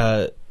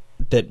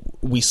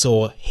we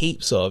saw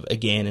heaps of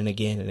again and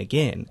again and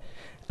again.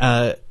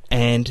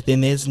 And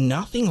then there's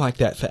nothing like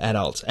that for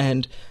adults.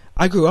 And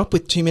I grew up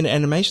with 2-minute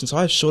animation, so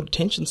I have short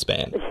attention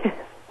span.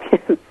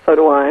 So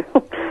do I,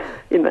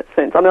 in that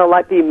sense. I mean, I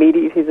like the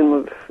immediatism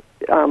of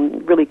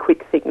really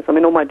quick things. I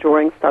mean, all my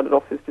drawings started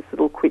off as just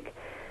little quick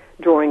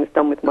drawings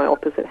done with my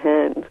opposite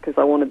hand, because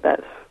I wanted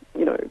that,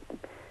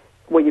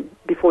 where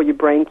before your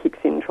brain kicks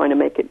in, trying to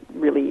make it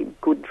really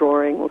good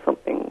drawing or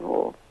something,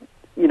 or...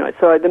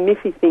 so the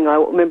Miffy thing, I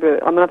remember,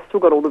 I've still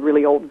got all the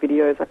really old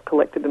videos. I've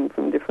collected them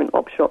from different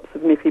op shops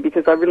of Miffy,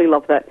 because I really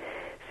love that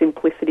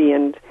simplicity,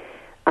 and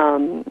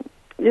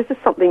there's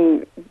just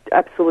something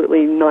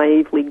absolutely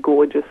naively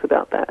gorgeous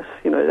about that,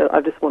 that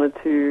I just wanted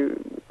to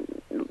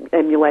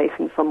emulate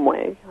in some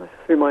way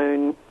through my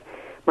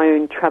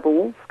own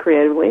travels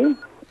creatively.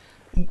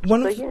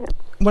 One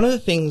of the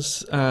things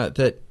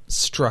that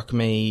struck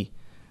me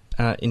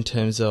in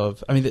terms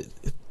of, I mean,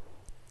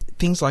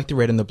 things like the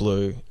Red and the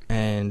Blue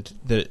and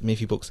the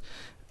Miffy books,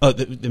 the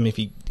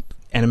Miffy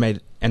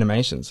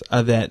animations,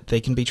 are that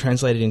they can be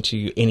translated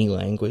into any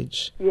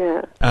language.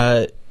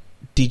 Yeah.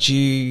 Did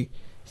you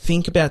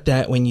think about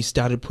that when you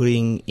started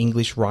putting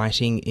English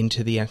writing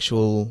into the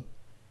actual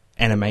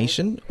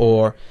animation,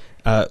 or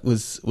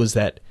was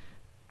that,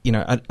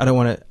 I don't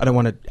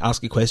want to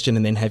ask a question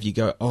and then have you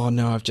go, oh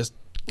no, I've just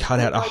cut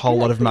out a whole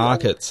lot of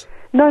markets.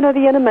 No, the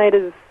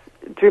animators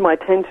drew my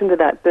attention to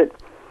that, but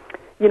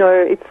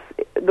it's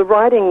the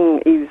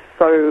writing is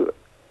so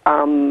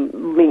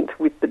linked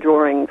with the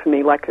drawing for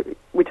me,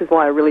 which is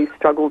why I really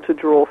struggle to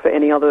draw for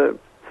any other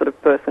sort of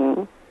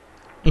person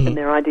and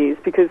their ideas,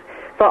 because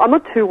so I'm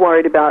not too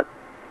worried about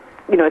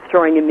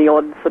throwing in the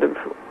odd sort of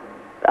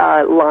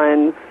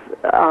lines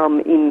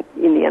in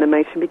the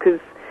animation, because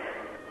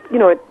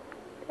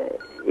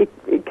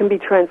it can be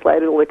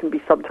translated or it can be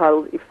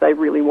subtitled if they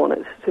really want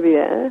it to be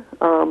there.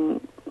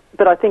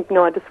 But I think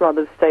I'd just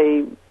rather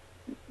stay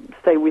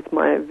with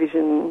my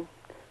vision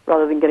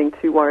rather than getting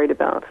too worried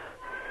about,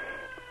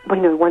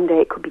 one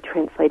day it could be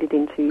translated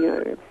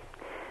into,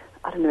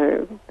 I don't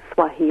know,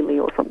 Swahili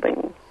or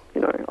something.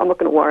 I'm not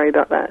going to worry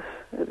about that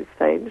at this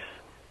stage.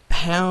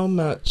 How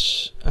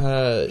much,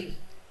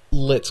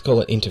 let's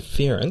call it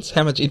interference,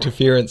 how much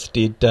interference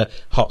did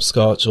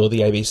Hopscotch or the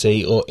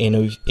ABC or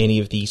any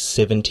of the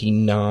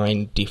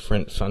 79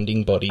 different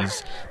funding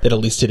bodies that are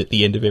listed at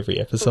the end of every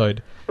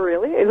episode?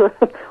 Really?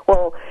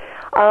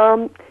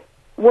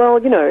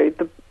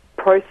 The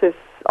process,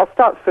 I'll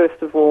start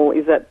first of all,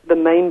 is that the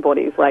main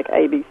bodies like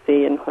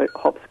ABC and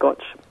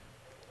Hopscotch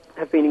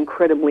have been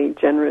incredibly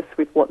generous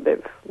with what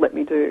they've let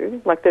me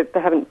do. Like, they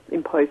haven't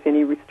imposed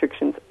any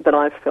restrictions that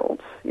I've felt.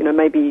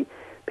 Maybe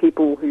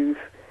people who've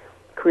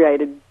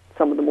created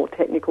some of the more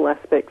technical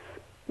aspects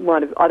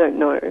might have, I don't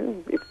know,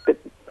 but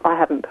I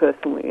haven't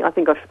personally. I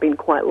think I've been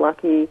quite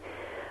lucky.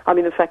 I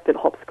mean, the fact that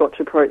Hopscotch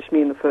approached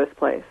me in the first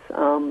place,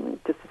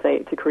 just to say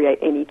to create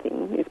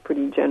anything, is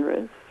pretty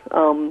generous.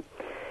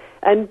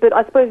 But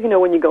I suppose,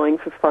 when you're going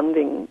for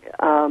funding,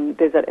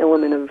 there's that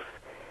element of,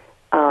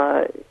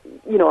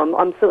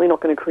 I'm certainly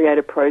not going to create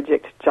a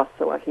project just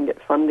so I can get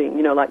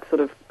funding, like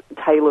sort of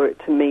tailor it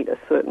to meet a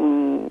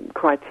certain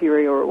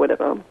criteria or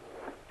whatever.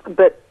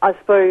 But I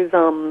suppose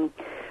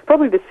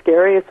probably the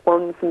scariest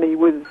one for me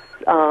was,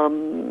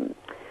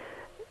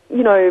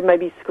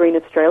 maybe Screen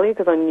Australia,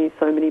 because I knew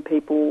so many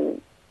people,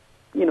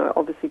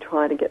 obviously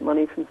trying to get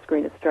money from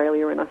Screen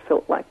Australia, and I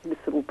felt like this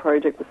little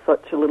project was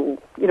such a little,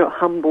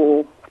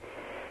 humble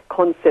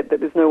concept that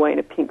there's no way in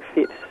a pink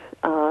fit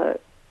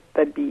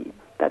they'd be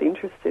that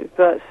interested.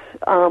 But,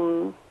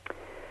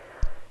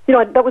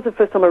 that was the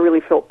first time I really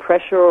felt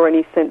pressure or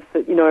any sense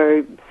that,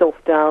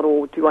 self-doubt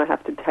or do I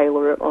have to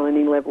tailor it on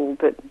any level.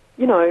 But,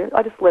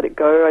 I just let it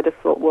go. I just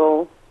thought,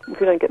 well, if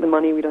we don't get the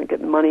money, we don't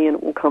get the money, and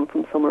it will come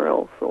from somewhere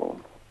else. But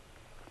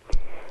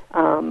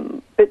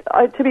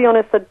to be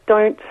honest,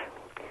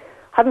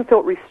 haven't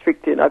felt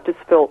restricted. I've just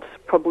felt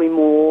probably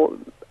more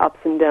ups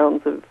and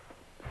downs of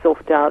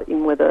self-doubt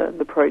in whether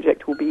the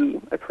project will be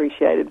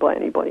appreciated by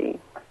anybody.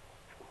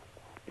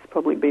 It's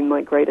probably been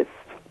the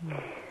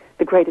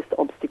greatest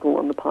obstacle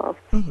on the path.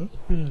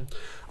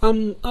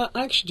 I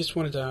actually just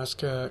wanted to ask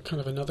kind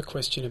of another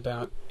question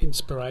about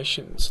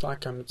inspirations.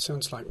 Like, it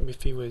sounds like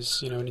Miffy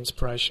was, an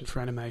inspiration for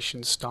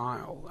animation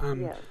style.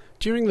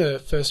 During the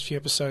first few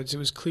episodes, it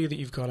was clear that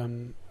you've got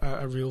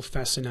a real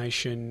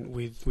fascination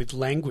with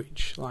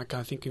language. Like,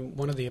 I think in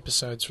one of the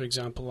episodes, for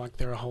example, like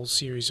there are a whole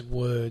series of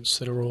words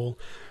that are all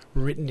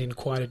written in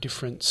quite a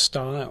different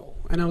style.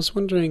 And I was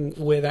wondering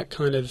where that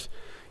kind of,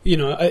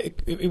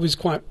 it was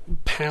quite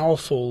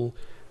powerful,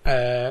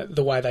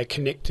 the way they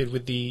connected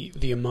with the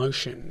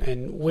emotion,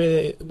 and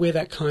where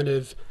that kind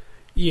of,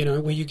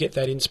 where you get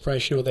that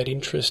inspiration or that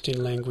interest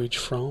in language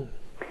from.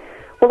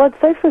 Well, I'd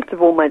say first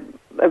of all,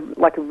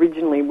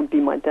 originally would be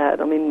my dad.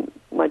 I mean,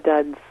 my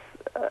dad's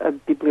a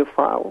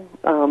bibliophile,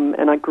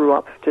 and I grew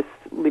up just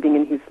living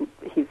in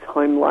his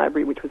home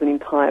library, which was an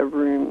entire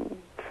room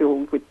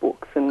filled with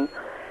books, and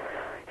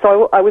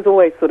so I was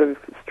always sort of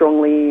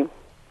strongly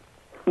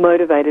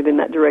motivated in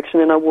that direction,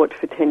 and I worked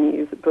for 10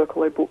 years at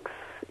Berkeley Books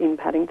in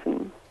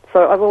Paddington.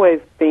 So I've always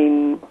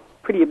been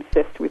pretty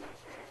obsessed with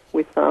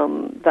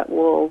that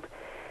world,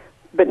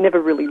 but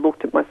never really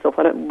looked at myself.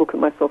 I don't look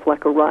at myself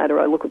like a writer.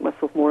 I look at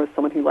myself more as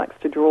someone who likes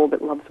to draw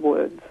but loves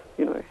words,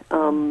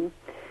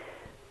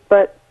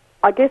 But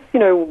I guess,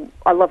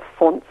 I love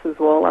fonts as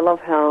well. I love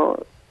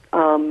how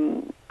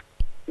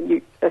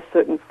a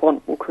certain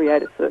font will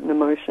create a certain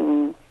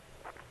emotion.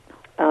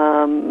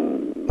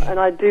 And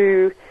I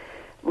do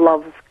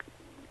love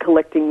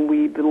collecting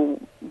weird little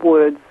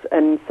words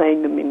and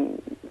saying them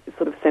in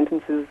sort of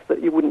sentences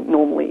that you wouldn't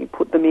normally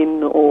put them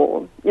in,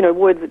 or,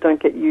 words that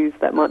don't get used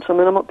that much. I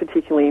mean, I'm not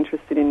particularly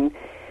interested in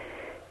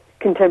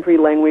contemporary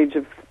language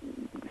of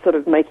sort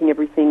of making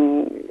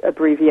everything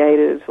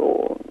abbreviated,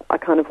 or I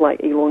kind of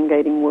like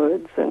elongating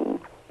words and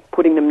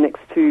putting them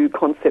next to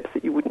concepts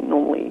that you wouldn't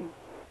normally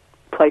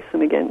place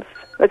them against.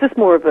 It's just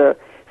more of a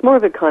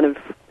kind of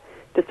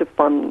just a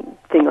fun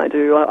thing I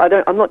do.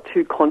 I'm not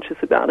too conscious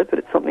about it, but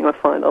it's something I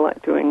find I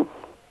like doing.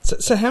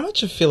 So how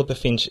much of Philippa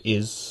Finch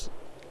is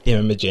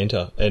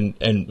Magenta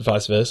and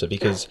vice versa?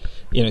 Because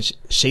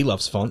she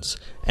loves fonts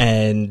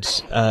and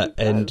she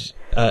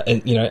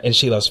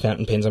loves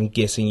fountain pens. I'm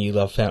guessing you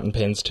love fountain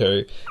pens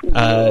too.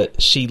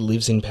 She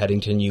lives in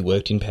Paddington. You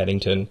worked in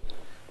Paddington.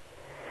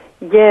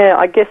 Yeah,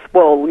 I guess.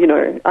 Well,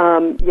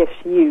 yes,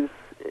 she is.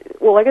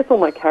 Well, I guess all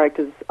my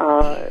characters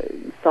are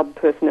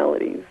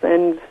sub-personalities,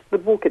 and the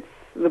book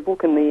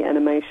and the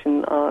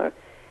animation are,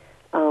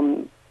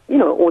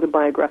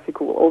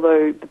 autobiographical,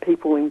 although the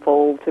people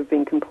involved have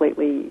been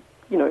completely,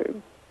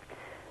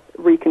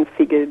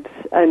 reconfigured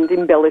and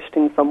embellished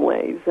in some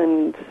ways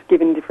and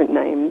given different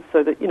names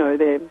so that,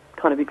 their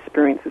kind of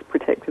experience is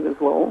protected as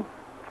well.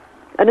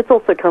 And it's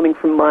also coming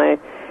from my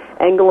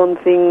angle on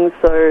things,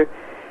 so,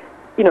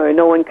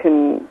 no one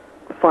can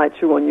fight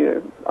you on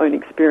your own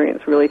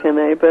experience, really, can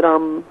they? But,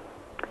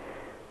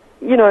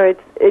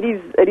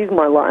 it is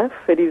my life,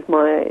 it is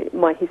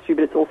my history,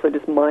 but it's also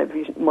just my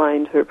vision, my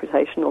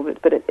interpretation of it.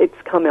 But it's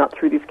come out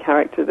through this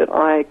character that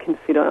I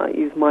consider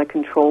is my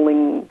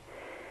controlling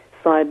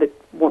side that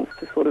wants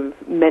to sort of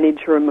manage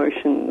her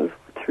emotions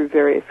through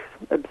various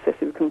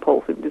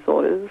obsessive-compulsive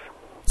disorders.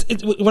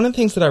 One of the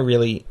things that I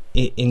really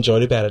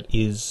enjoyed about it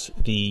is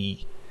the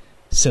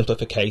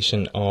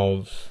simplification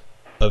of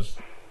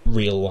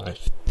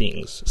real-life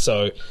things.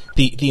 So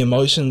the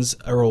emotions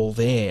are all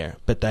there,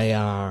 but they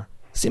are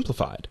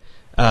simplified.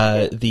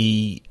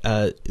 The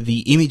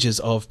images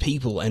of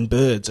people and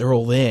birds are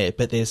all there,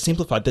 but they're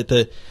simplified. That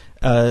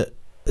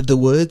the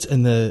words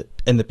and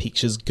the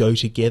pictures go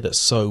together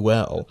so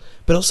well,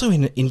 but also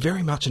in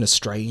very much an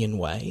Australian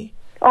way.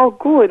 Oh,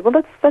 good. Well,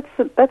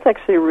 that's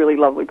actually a really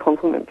lovely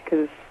compliment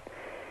because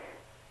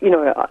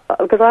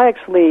I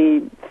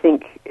actually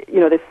think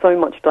there's so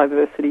much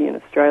diversity in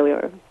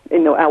Australia,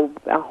 our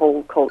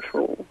whole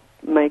cultural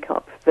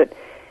makeup, that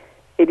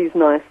it is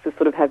nice to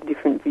sort of have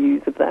different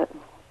views of that.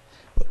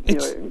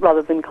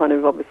 Rather than kind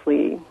of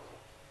obviously,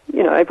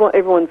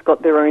 everyone's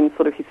got their own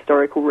sort of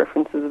historical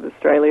references of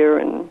Australia,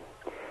 and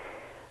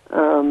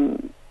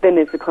then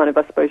there's the kind of,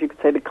 I suppose you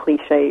could say, the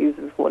cliches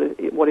of what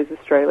is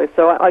Australia.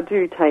 So I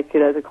do take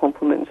it as a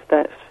compliment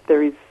that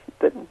there is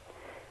that,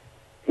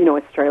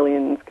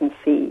 Australians can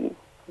see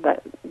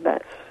that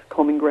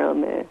common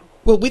ground there.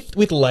 Well,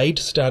 with Laid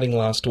starting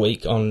last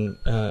week on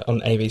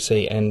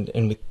ABC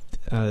and with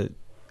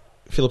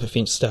Philippa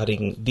Finch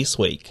starting this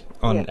week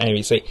on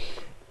ABC,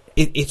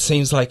 it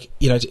seems like,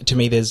 to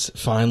me there's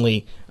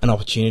finally an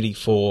opportunity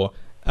for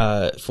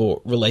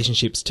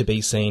relationships to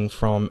be seen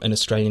from an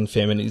Australian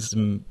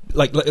feminism,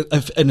 like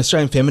an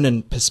Australian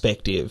feminine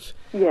perspective.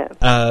 Yeah.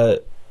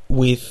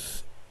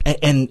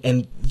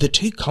 And the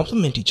two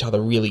complement each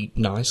other really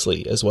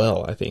nicely as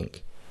well, I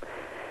think.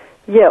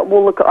 Yeah,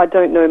 well, look, I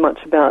don't know much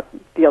about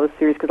the other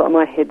series because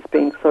my head's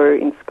been so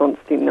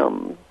ensconced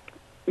in,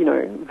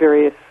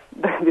 various,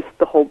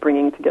 the whole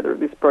bringing together of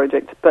this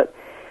project. But,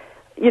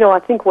 I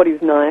think what is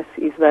nice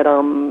is that,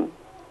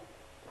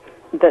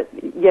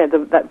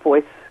 that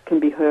voice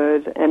can be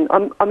heard. And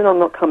I'm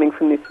not coming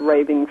from this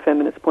raving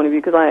feminist point of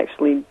view because I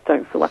actually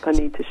don't feel like I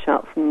need to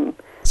shout from...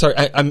 Sorry,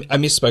 I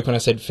misspoke when I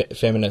said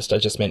feminist. I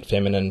just meant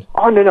feminine.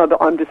 Oh, no,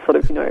 but I'm just sort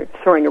of,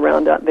 throwing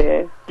around out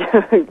there.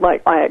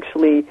 Like, I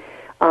actually...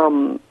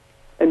 am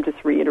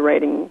just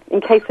reiterating,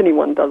 in case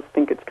anyone does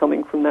think it's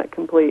coming from that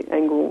complete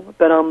angle.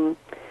 But no,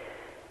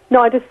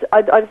 I just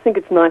think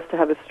it's nice to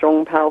have a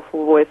strong,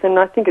 powerful voice, and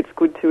I think it's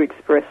good to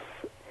express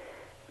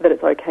that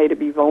it's okay to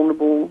be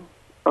vulnerable,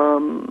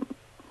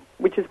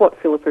 which is what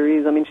Philippa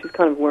is. I mean, she's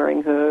kind of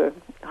wearing her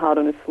heart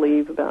on her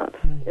sleeve about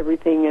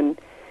everything, and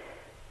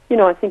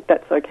I think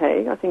that's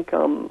okay. I think I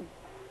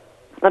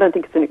don't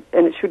think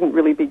and it shouldn't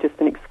really be just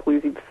an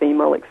exclusive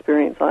female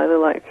experience either.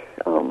 Like.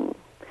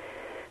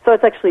 So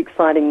it's actually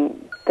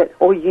exciting that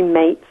all you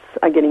mates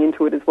are getting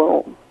into it as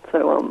well.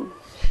 So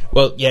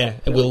well, yeah,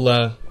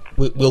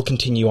 we'll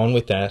continue on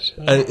with that.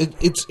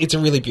 It's a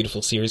really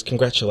beautiful series.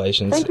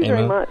 Congratulations, Thank you Emma.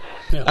 very much.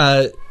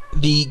 Yeah.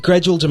 The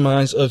Gradual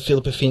Demise of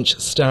Philippa Finch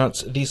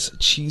starts this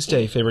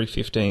Tuesday, February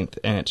 15th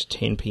at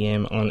 10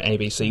 p.m. on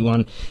ABC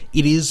One.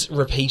 It is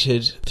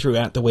repeated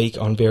throughout the week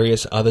on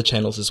various other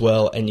channels as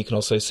well, and you can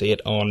also see it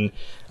on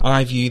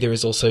iView. There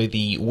is also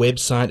the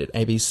website at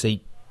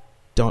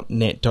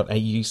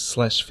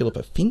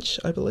abc.net.au/Philippa Finch,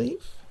 I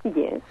believe.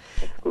 Yes,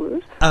 that's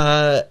good.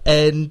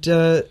 And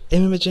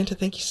Emma Magenta,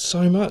 thank you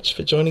so much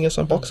for joining us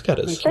on Box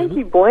Cutters. Thank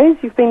you, boys.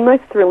 You've been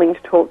most thrilling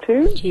to talk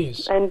to.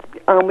 Cheers. And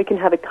we can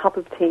have a cup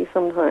of tea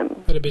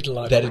sometime. That'd be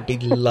delightful. That'd be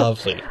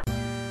lovely.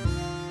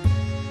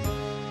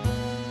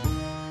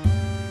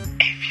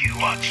 If you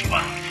watch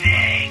one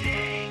thing.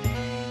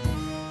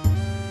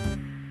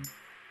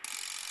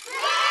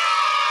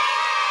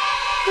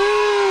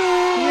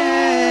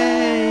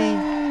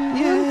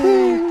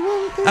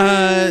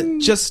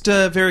 Just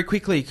very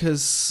quickly,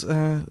 because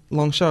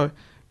long show.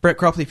 Brett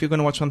Cropley, if you're going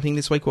to watch one thing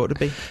this week, what would it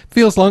be?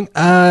 Feels long.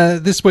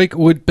 This week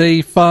would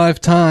be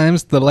 5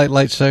 times The Late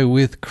Late Show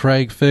with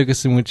Craig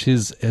Ferguson, which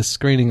is a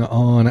screening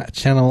on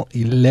Channel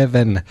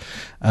 11,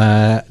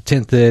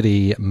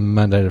 10:30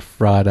 Monday to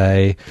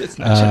Friday. It's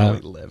not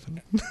Channel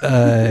 11.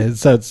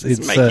 So it's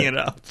making it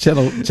up.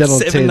 Channel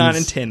 7, 9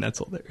 and 10,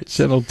 that's all there is.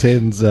 Channel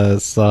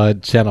 10's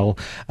side channel,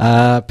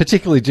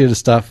 particularly due to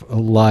stuff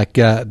like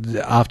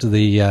after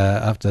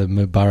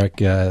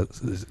Mubarak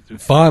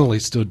finally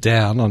stood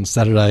down on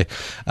Saturday.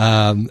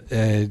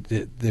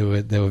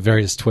 There were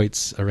various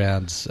tweets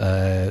around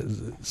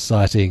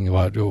citing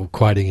or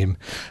quoting him.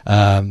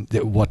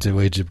 What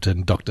do Egypt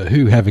and Doctor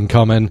Who have in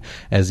common?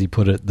 As he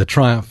put it, the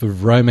triumph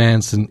of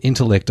romance and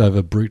intellect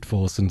over brute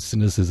force and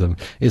cynicism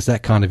is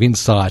that kind of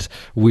insight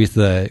with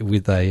a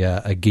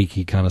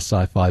geeky kind of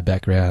sci-fi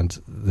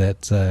background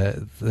that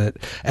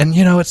and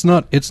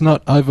it's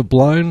not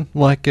overblown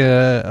like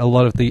a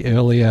lot of the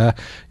earlier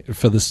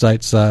for the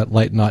States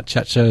late night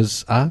chat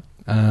shows are.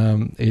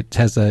 It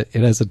has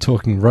a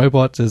talking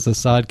robot as a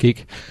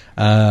sidekick.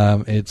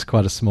 It's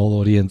quite a small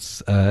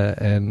audience,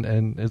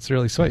 and it's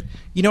really sweet.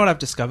 You know what I've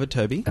discovered,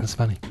 Toby? And it's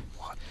funny.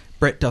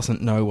 Brett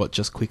doesn't know what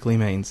just quickly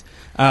means.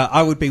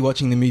 I would be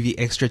watching the movie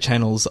extra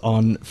channels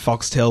on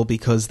Foxtel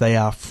because they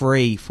are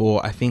free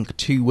for, I think,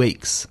 2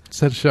 weeks. Is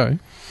that a show?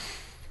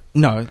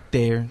 No,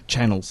 they're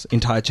channels,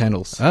 entire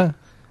channels.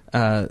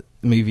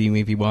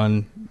 Movie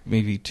 1,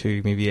 movie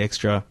 2, movie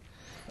extra.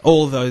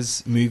 All of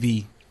those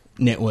movie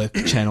network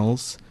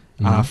channels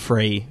are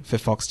free for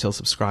Foxtel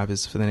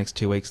subscribers for the next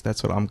 2 weeks.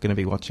 That's what I'm going to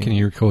be watching. Can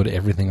you record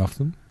everything off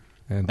them?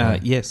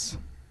 And, yes.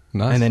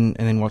 Nice. And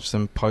then watch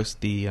them post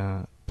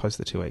the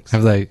 2 weeks.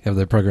 Have they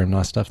programmed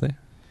nice stuff there?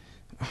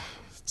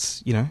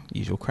 It's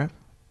usual crap,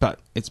 but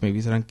it's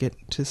movies I don't get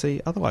to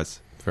see otherwise.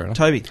 Fair enough.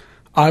 Toby,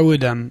 I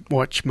would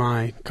watch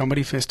my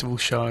comedy festival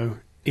show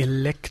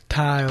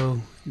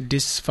Electile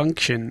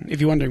Dysfunction.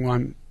 If you're wondering why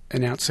I'm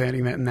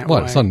announcing that in that way.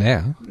 Well, it's on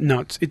now.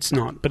 No, it's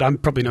not. But I'm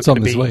probably not It's on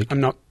going to this be. week. I'm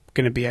not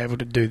going to be able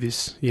to do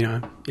this,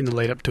 in the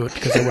lead up to it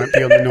because I won't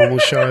be on the normal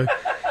show.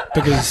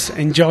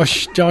 And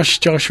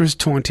Josh was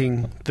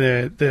taunting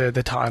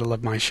the title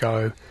of my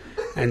show,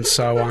 and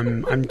so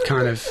I'm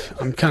kind of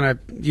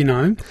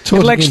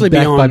it'll actually be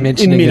by on in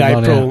mentioning it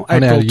mid-April,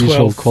 on our April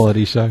usual 12th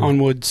quality show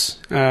onwards.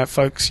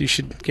 Folks, you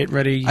should get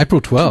ready.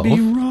 April 12th. To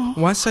be raw.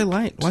 why so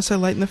late? Why so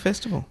late in the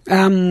festival?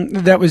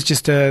 That was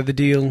just the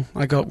deal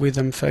I got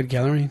with Third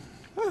Gallery.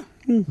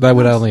 They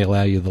would only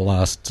allow you the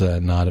last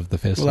night of the The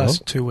festival.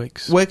 last 2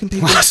 weeks. Where can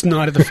people? Last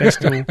night of the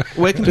festival.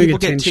 Where can Doing people a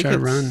get 10-show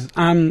tickets?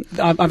 run.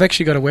 I've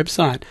actually got a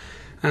website,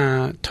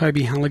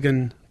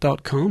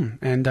 tobyhalligan.com,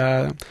 and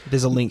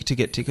There's a link to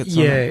get tickets.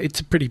 yeah, on it. it's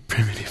a pretty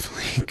primitive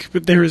link,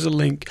 but there is a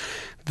link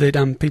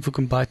that people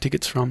can buy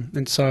tickets from.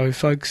 And so,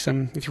 folks,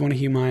 if you want to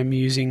hear my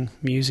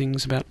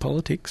musings about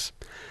politics,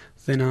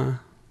 then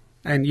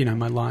and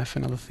my life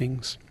and other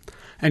things,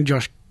 and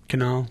Josh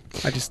Canal,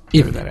 I just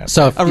threw that out.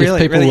 So if, Oh, really?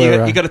 if people Really?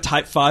 were, You got a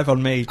type 5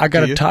 on me. I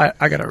got do a you?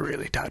 I got a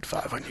really tight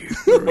 5 on you,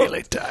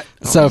 really tight.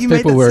 so if you made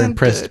people that were sound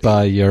impressed dirty.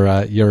 by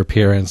your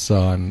appearance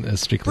on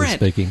Strictly Brett.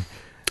 Speaking,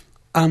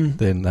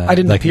 then I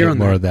didn't they can appear get on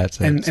more that, of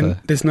that. and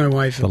there's no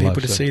way for the live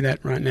people to show. see that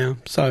right now.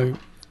 So,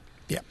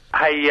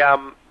 Hey,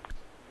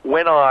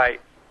 when I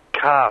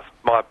cast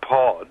my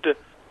pod,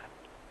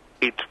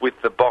 it's with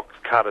the box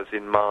cutters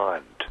in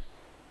mind.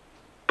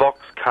 Box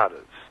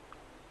cutters.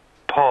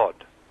 Pod.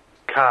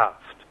 Cast.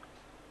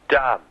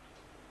 Done.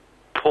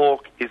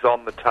 Pork is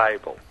on the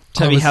table.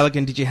 Toby was-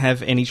 Halligan, did you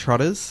have any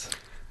trotters?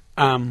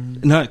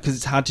 No, because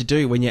it's hard to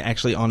do when you're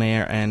actually on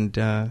air. And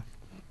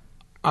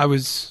I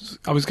was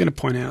going to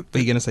point out are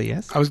you going to say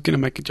yes? I was going to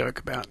make a joke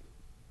about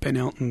Ben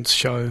Elton's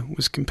show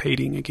was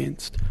competing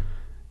against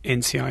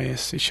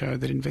NCIS, a show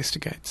that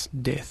investigates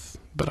death.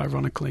 But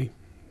ironically,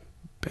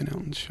 Ben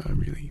Elton's show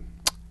really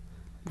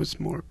was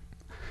more...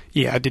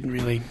 Yeah, I didn't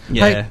really...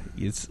 Yeah, Hey,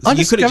 you I could have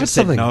discovered just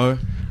said something. no.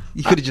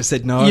 You could have just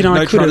said no. I No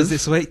could trotters have.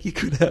 this week. You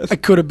could have. I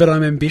could have, but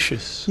I'm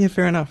ambitious. Yeah,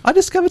 fair enough. I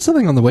discovered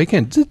something on the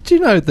weekend. Did you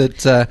know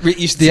that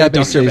You should say a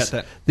doctor about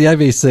that. the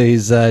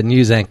ABC's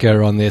news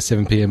anchor on their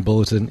 7 p.m.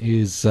 bulletin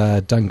is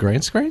done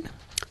green screen?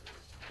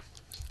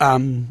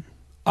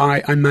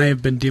 I may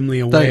have been dimly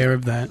aware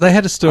of that. They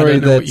had a story I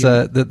don't know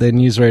what that their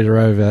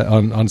newsreader over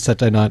on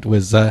Saturday night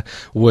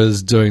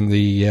was doing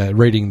the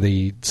reading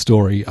the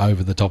story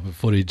over the top of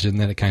footage, and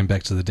then it came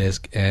back to the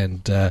desk,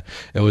 and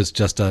it was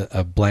just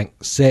a blank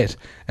set,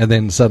 and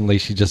then suddenly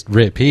she just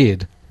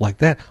reappeared like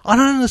that. I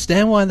don't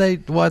understand why they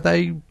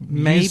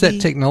use that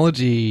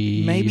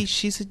technology. Maybe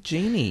she's a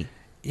genie.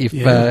 If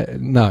Yeah.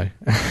 no.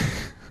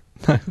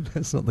 No,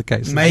 that's not the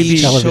case. It's Maybe-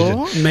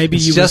 television. Sure? Maybe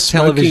It's you just were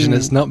smoking- television.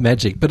 It's not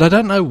magic. But I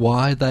don't know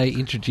why they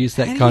introduced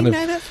that How kind do of you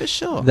know that for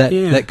sure?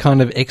 that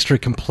kind of extra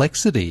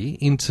complexity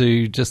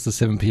into just the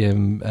 7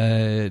 p.m.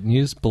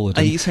 News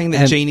bulletin. Are you saying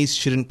that And genies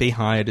shouldn't be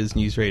hired as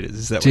newsreaders?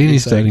 Is that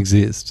genies what you're don't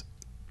saying? exist?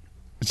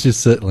 It's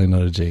just certainly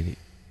not a genie.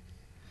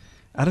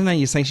 I don't know.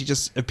 You're saying she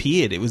just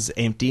appeared. It was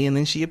empty, and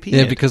then she appeared.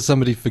 Yeah, because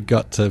somebody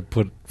forgot to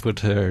put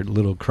her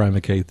little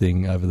chroma key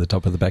thing over the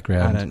top of the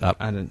background up.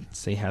 I don't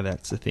see how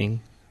that's a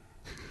thing.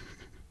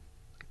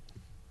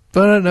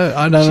 But I don't know.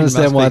 I don't She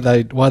understand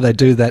must why they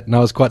do that, and I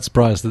was quite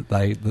surprised that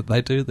they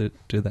do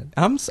that.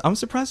 I'm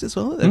surprised as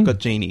well that they've got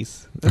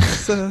genies.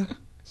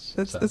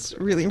 That's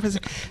really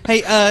impressive.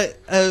 Hey,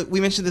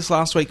 we mentioned this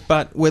last week,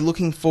 but we're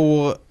looking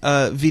for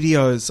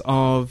videos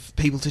of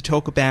people to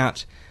talk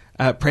about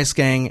Press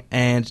Gang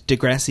and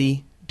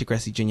Degrassi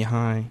Junior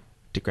High,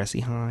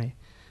 Degrassi High,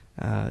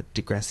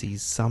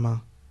 Degrassi's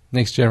Summer.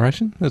 Next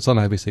Generation. It's on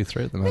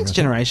ABC3 at the moment. Next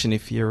Generation,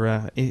 if you're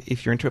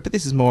into it, but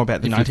this is more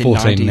about the If you're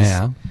 1990s. 14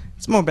 now.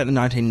 It's more about the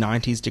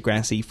 1990s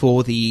Degrassi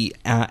for the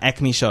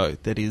Acme show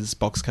that is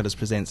Box Cutters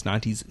Presents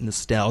 90s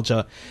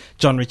Nostalgia.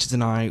 John Richards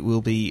and I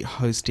will be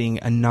hosting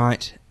a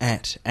night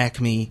at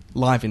Acme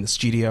live in the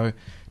studio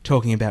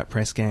talking about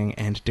Press Gang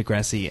and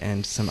Degrassi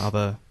and some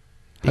other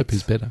Hope bits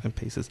he's better. and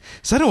pieces.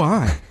 So do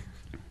I.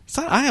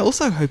 So I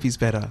also hope he's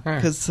better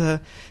because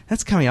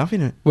that's coming up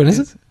in it. When is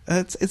it?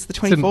 It's the It's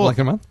 24th. in like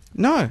a month?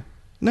 No,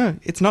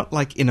 it's not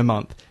like in a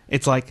month.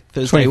 It's like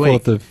Thursday 24th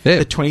week. of Feb.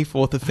 The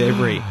 24th of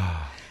February.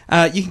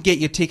 You can get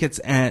your tickets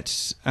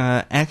at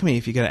Acme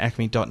if you go to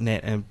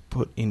acme.net and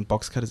put in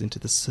Box Cutters into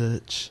the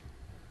search.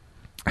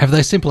 Have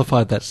they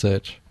simplified that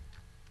search?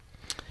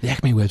 The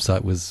Acme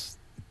website was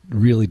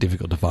really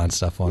difficult to find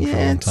stuff on for a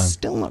long it's time.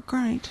 still not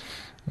great.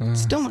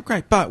 Still not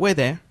great, but we're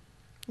there.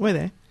 We're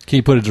there. Can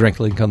you put a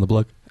direct link on the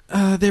blog?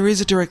 There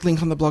is a direct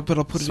link on the blog, but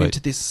I'll put Sweet.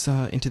 it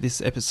into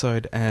this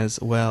episode as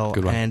well.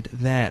 Good one. And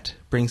that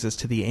brings us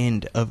to the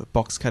end of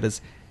Box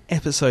Cutters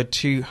episode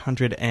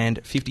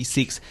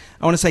 256.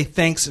 I want to say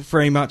thanks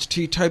very much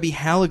to Toby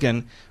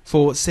Halligan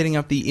for setting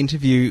up the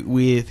interview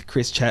with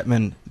Chris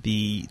Chapman,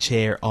 the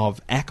chair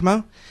of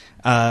ACMA.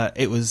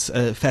 It was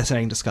a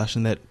fascinating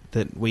discussion that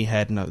we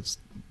had, and I was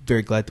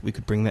very glad that we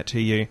could bring that to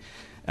you.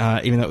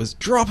 Even though it was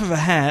drop of a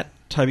hat,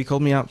 Toby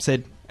called me up,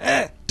 said,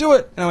 do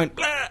it! And I went,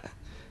 blah!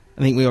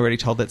 I think we already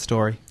told that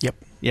story. Yep.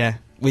 Yeah,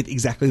 with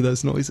exactly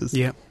those noises.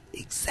 Yep.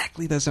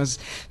 Exactly those noises.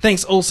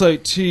 Thanks also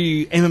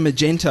to Emma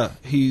Magenta,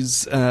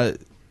 whose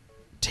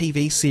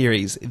TV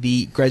series,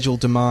 The Gradual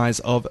Demise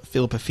of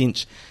Philippa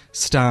Finch,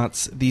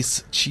 starts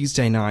this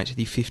Tuesday night,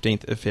 the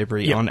 15th of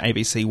February, Yep. on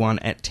ABC One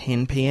at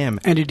 10 p.m.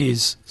 And it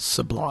is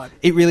sublime.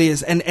 It really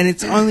is. And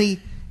it's only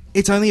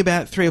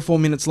about 3 or 4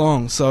 minutes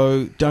long,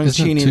 so don't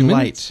Isn't it tune 2 in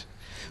minutes? late.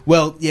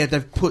 Well, yeah,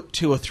 they've put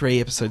 2 or 3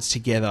 episodes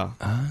together.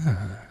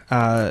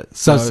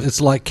 So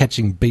it's like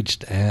catching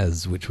Beached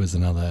As, which was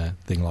another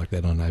thing like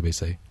that on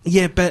ABC.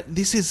 Yeah, but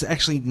this is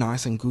actually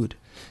nice and good.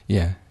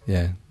 Yeah.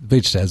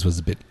 Beached As was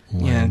a bit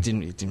lame. Yeah, I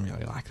didn't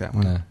really like that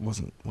one. No.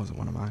 Wasn't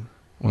one of mine.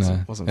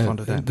 Wasn't fond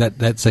of that.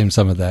 That seems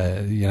some of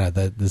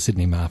the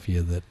Sydney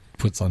Mafia that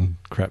puts on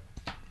crap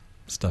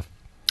stuff.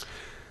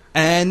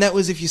 And that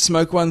was If You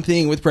Smoke One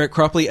Thing with Brett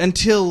Cropley.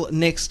 Until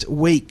next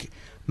week,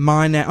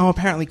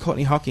 apparently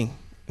Courtney Hocking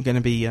going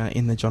to be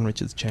in the John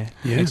Richards chair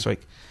next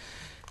week.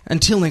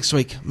 Until next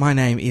week, my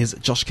name is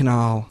Josh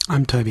Canal.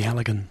 I'm Toby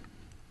Halligan.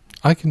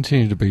 I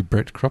continue to be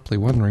Brett Cropley,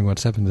 wondering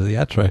what's happened to the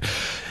outro.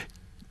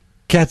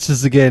 Catch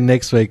us again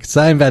next week.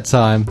 Same bad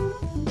time,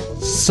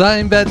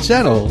 same bad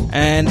channel.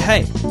 And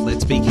hey,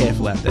 let's be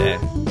careful out there.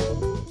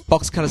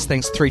 Box Cutters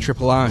thanks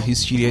 3RRR, whose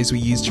studios we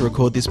use to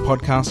record this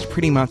podcast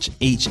pretty much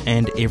each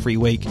and every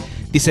week.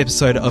 This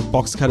episode of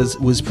Box Cutters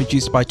was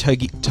produced by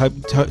Toby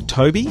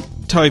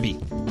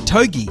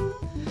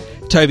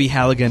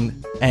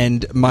Halligan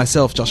and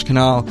myself, Josh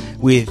Canal,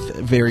 with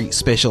very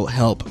special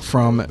help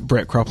from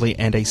Brett Cropley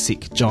and a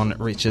sick John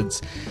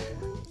Richards.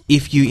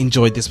 If you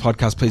enjoyed this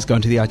podcast, please go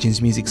into the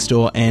iTunes Music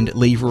Store and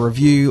leave a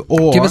review,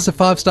 or give us a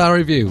 5-star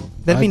review.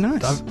 That'd be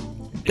nice.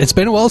 It's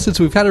been a while since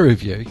we've had a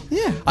review.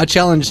 Yeah. I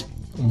challenge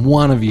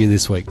one of you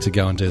this week to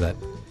go and do that.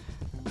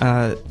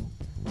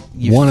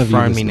 You've one of you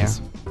thrown me now.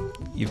 listeners.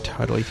 You've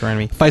totally thrown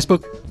me.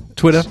 Facebook,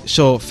 Twitter.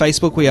 Sure.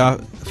 Facebook, we are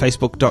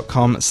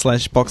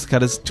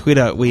facebook.com/boxcutters.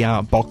 Twitter, we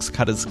are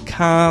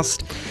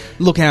boxcutterscast.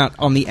 Look out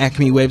on the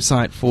Acme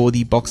website for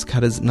the Box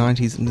Cutters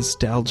 90s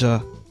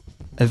Nostalgia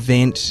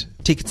event.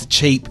 Tickets are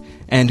cheap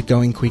and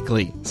going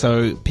quickly,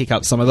 so pick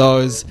up some of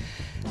those.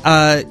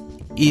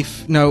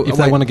 If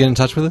they want to get in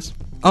touch with us?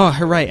 Oh,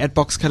 hooray, at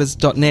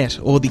boxcutters.net,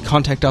 or the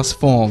Contact Us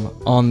form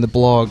on the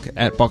blog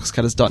at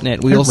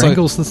boxcutters.net. Who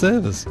wrangles the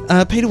servers?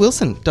 Peter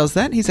Wilson does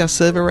that. He's our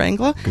server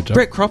wrangler. Good job.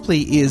 Brett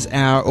Cropley is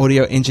our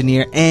audio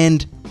engineer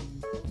and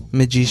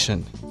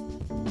magician.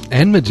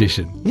 And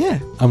magician? Yeah.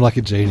 I'm like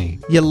a genie.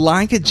 You're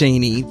like a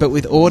genie, but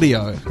with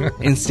audio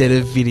instead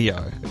of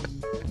video.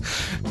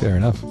 Fair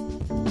enough.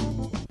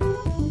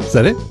 Is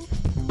that it?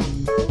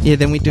 Yeah,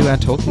 then we do our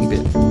talking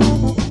bit.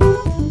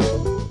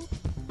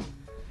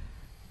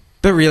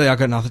 But really, I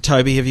got nothing.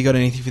 Toby, have you got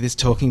anything for this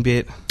talking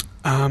bit?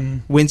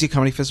 When's your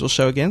comedy festival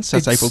show again? So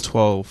it's April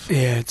 12.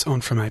 Yeah, it's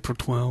on from April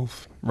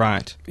 12.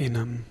 Right.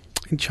 In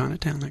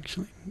Chinatown,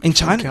 actually. In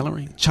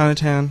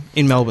Chinatown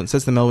in Melbourne. So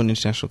it's the Melbourne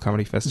International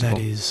Comedy Festival.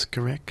 That is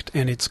correct.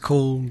 And it's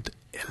called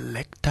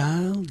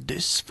Electile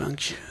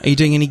Dysfunction. Are you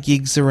doing any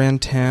gigs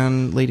around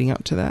town leading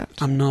up to that?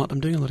 I'm not. I'm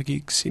doing a lot of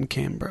gigs in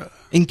Canberra.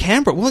 In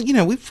Canberra? Well,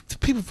 we've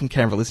people from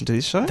Canberra listen to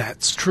this show.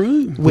 That's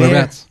true.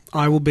 Whereabouts?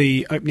 I will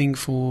be opening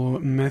for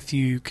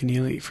Matthew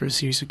Keneally for a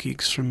series of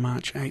gigs from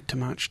March 8 to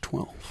March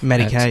 12.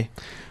 Matty K.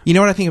 You know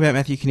what I think about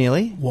Matthew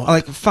Keneally?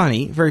 What?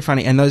 Funny, very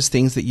funny. And those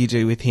things that you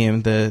do with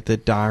him,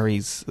 the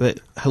diaries,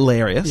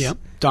 hilarious. Yep.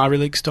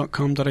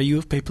 Diaryleaks.com.au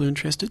if people are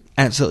interested.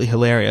 Absolutely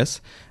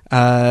hilarious.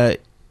 Your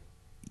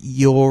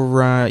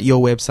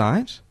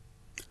website,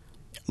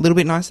 a little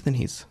bit nicer than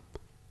his.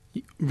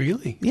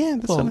 Really? Yeah,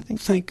 that's what I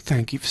think.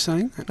 Thank you for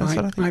saying that. That's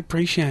what I think.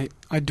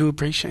 I do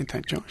appreciate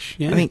that, Josh.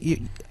 Yeah. I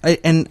think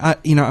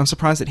I'm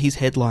surprised that he's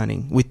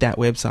headlining with that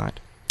website.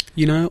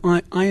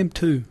 I am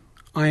too.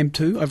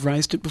 I've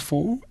raised it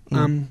before.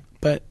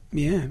 But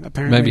yeah,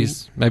 apparently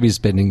maybe he's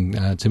spending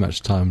too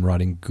much time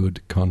writing good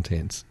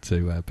content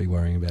to be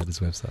worrying about his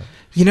website.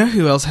 You know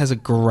who else has a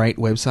great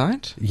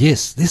website?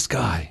 Yes, this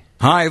guy.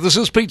 Hi, this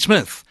is Pete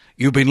Smith.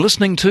 You've been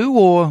listening to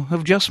or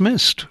have just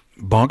missed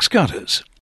Box Cutters.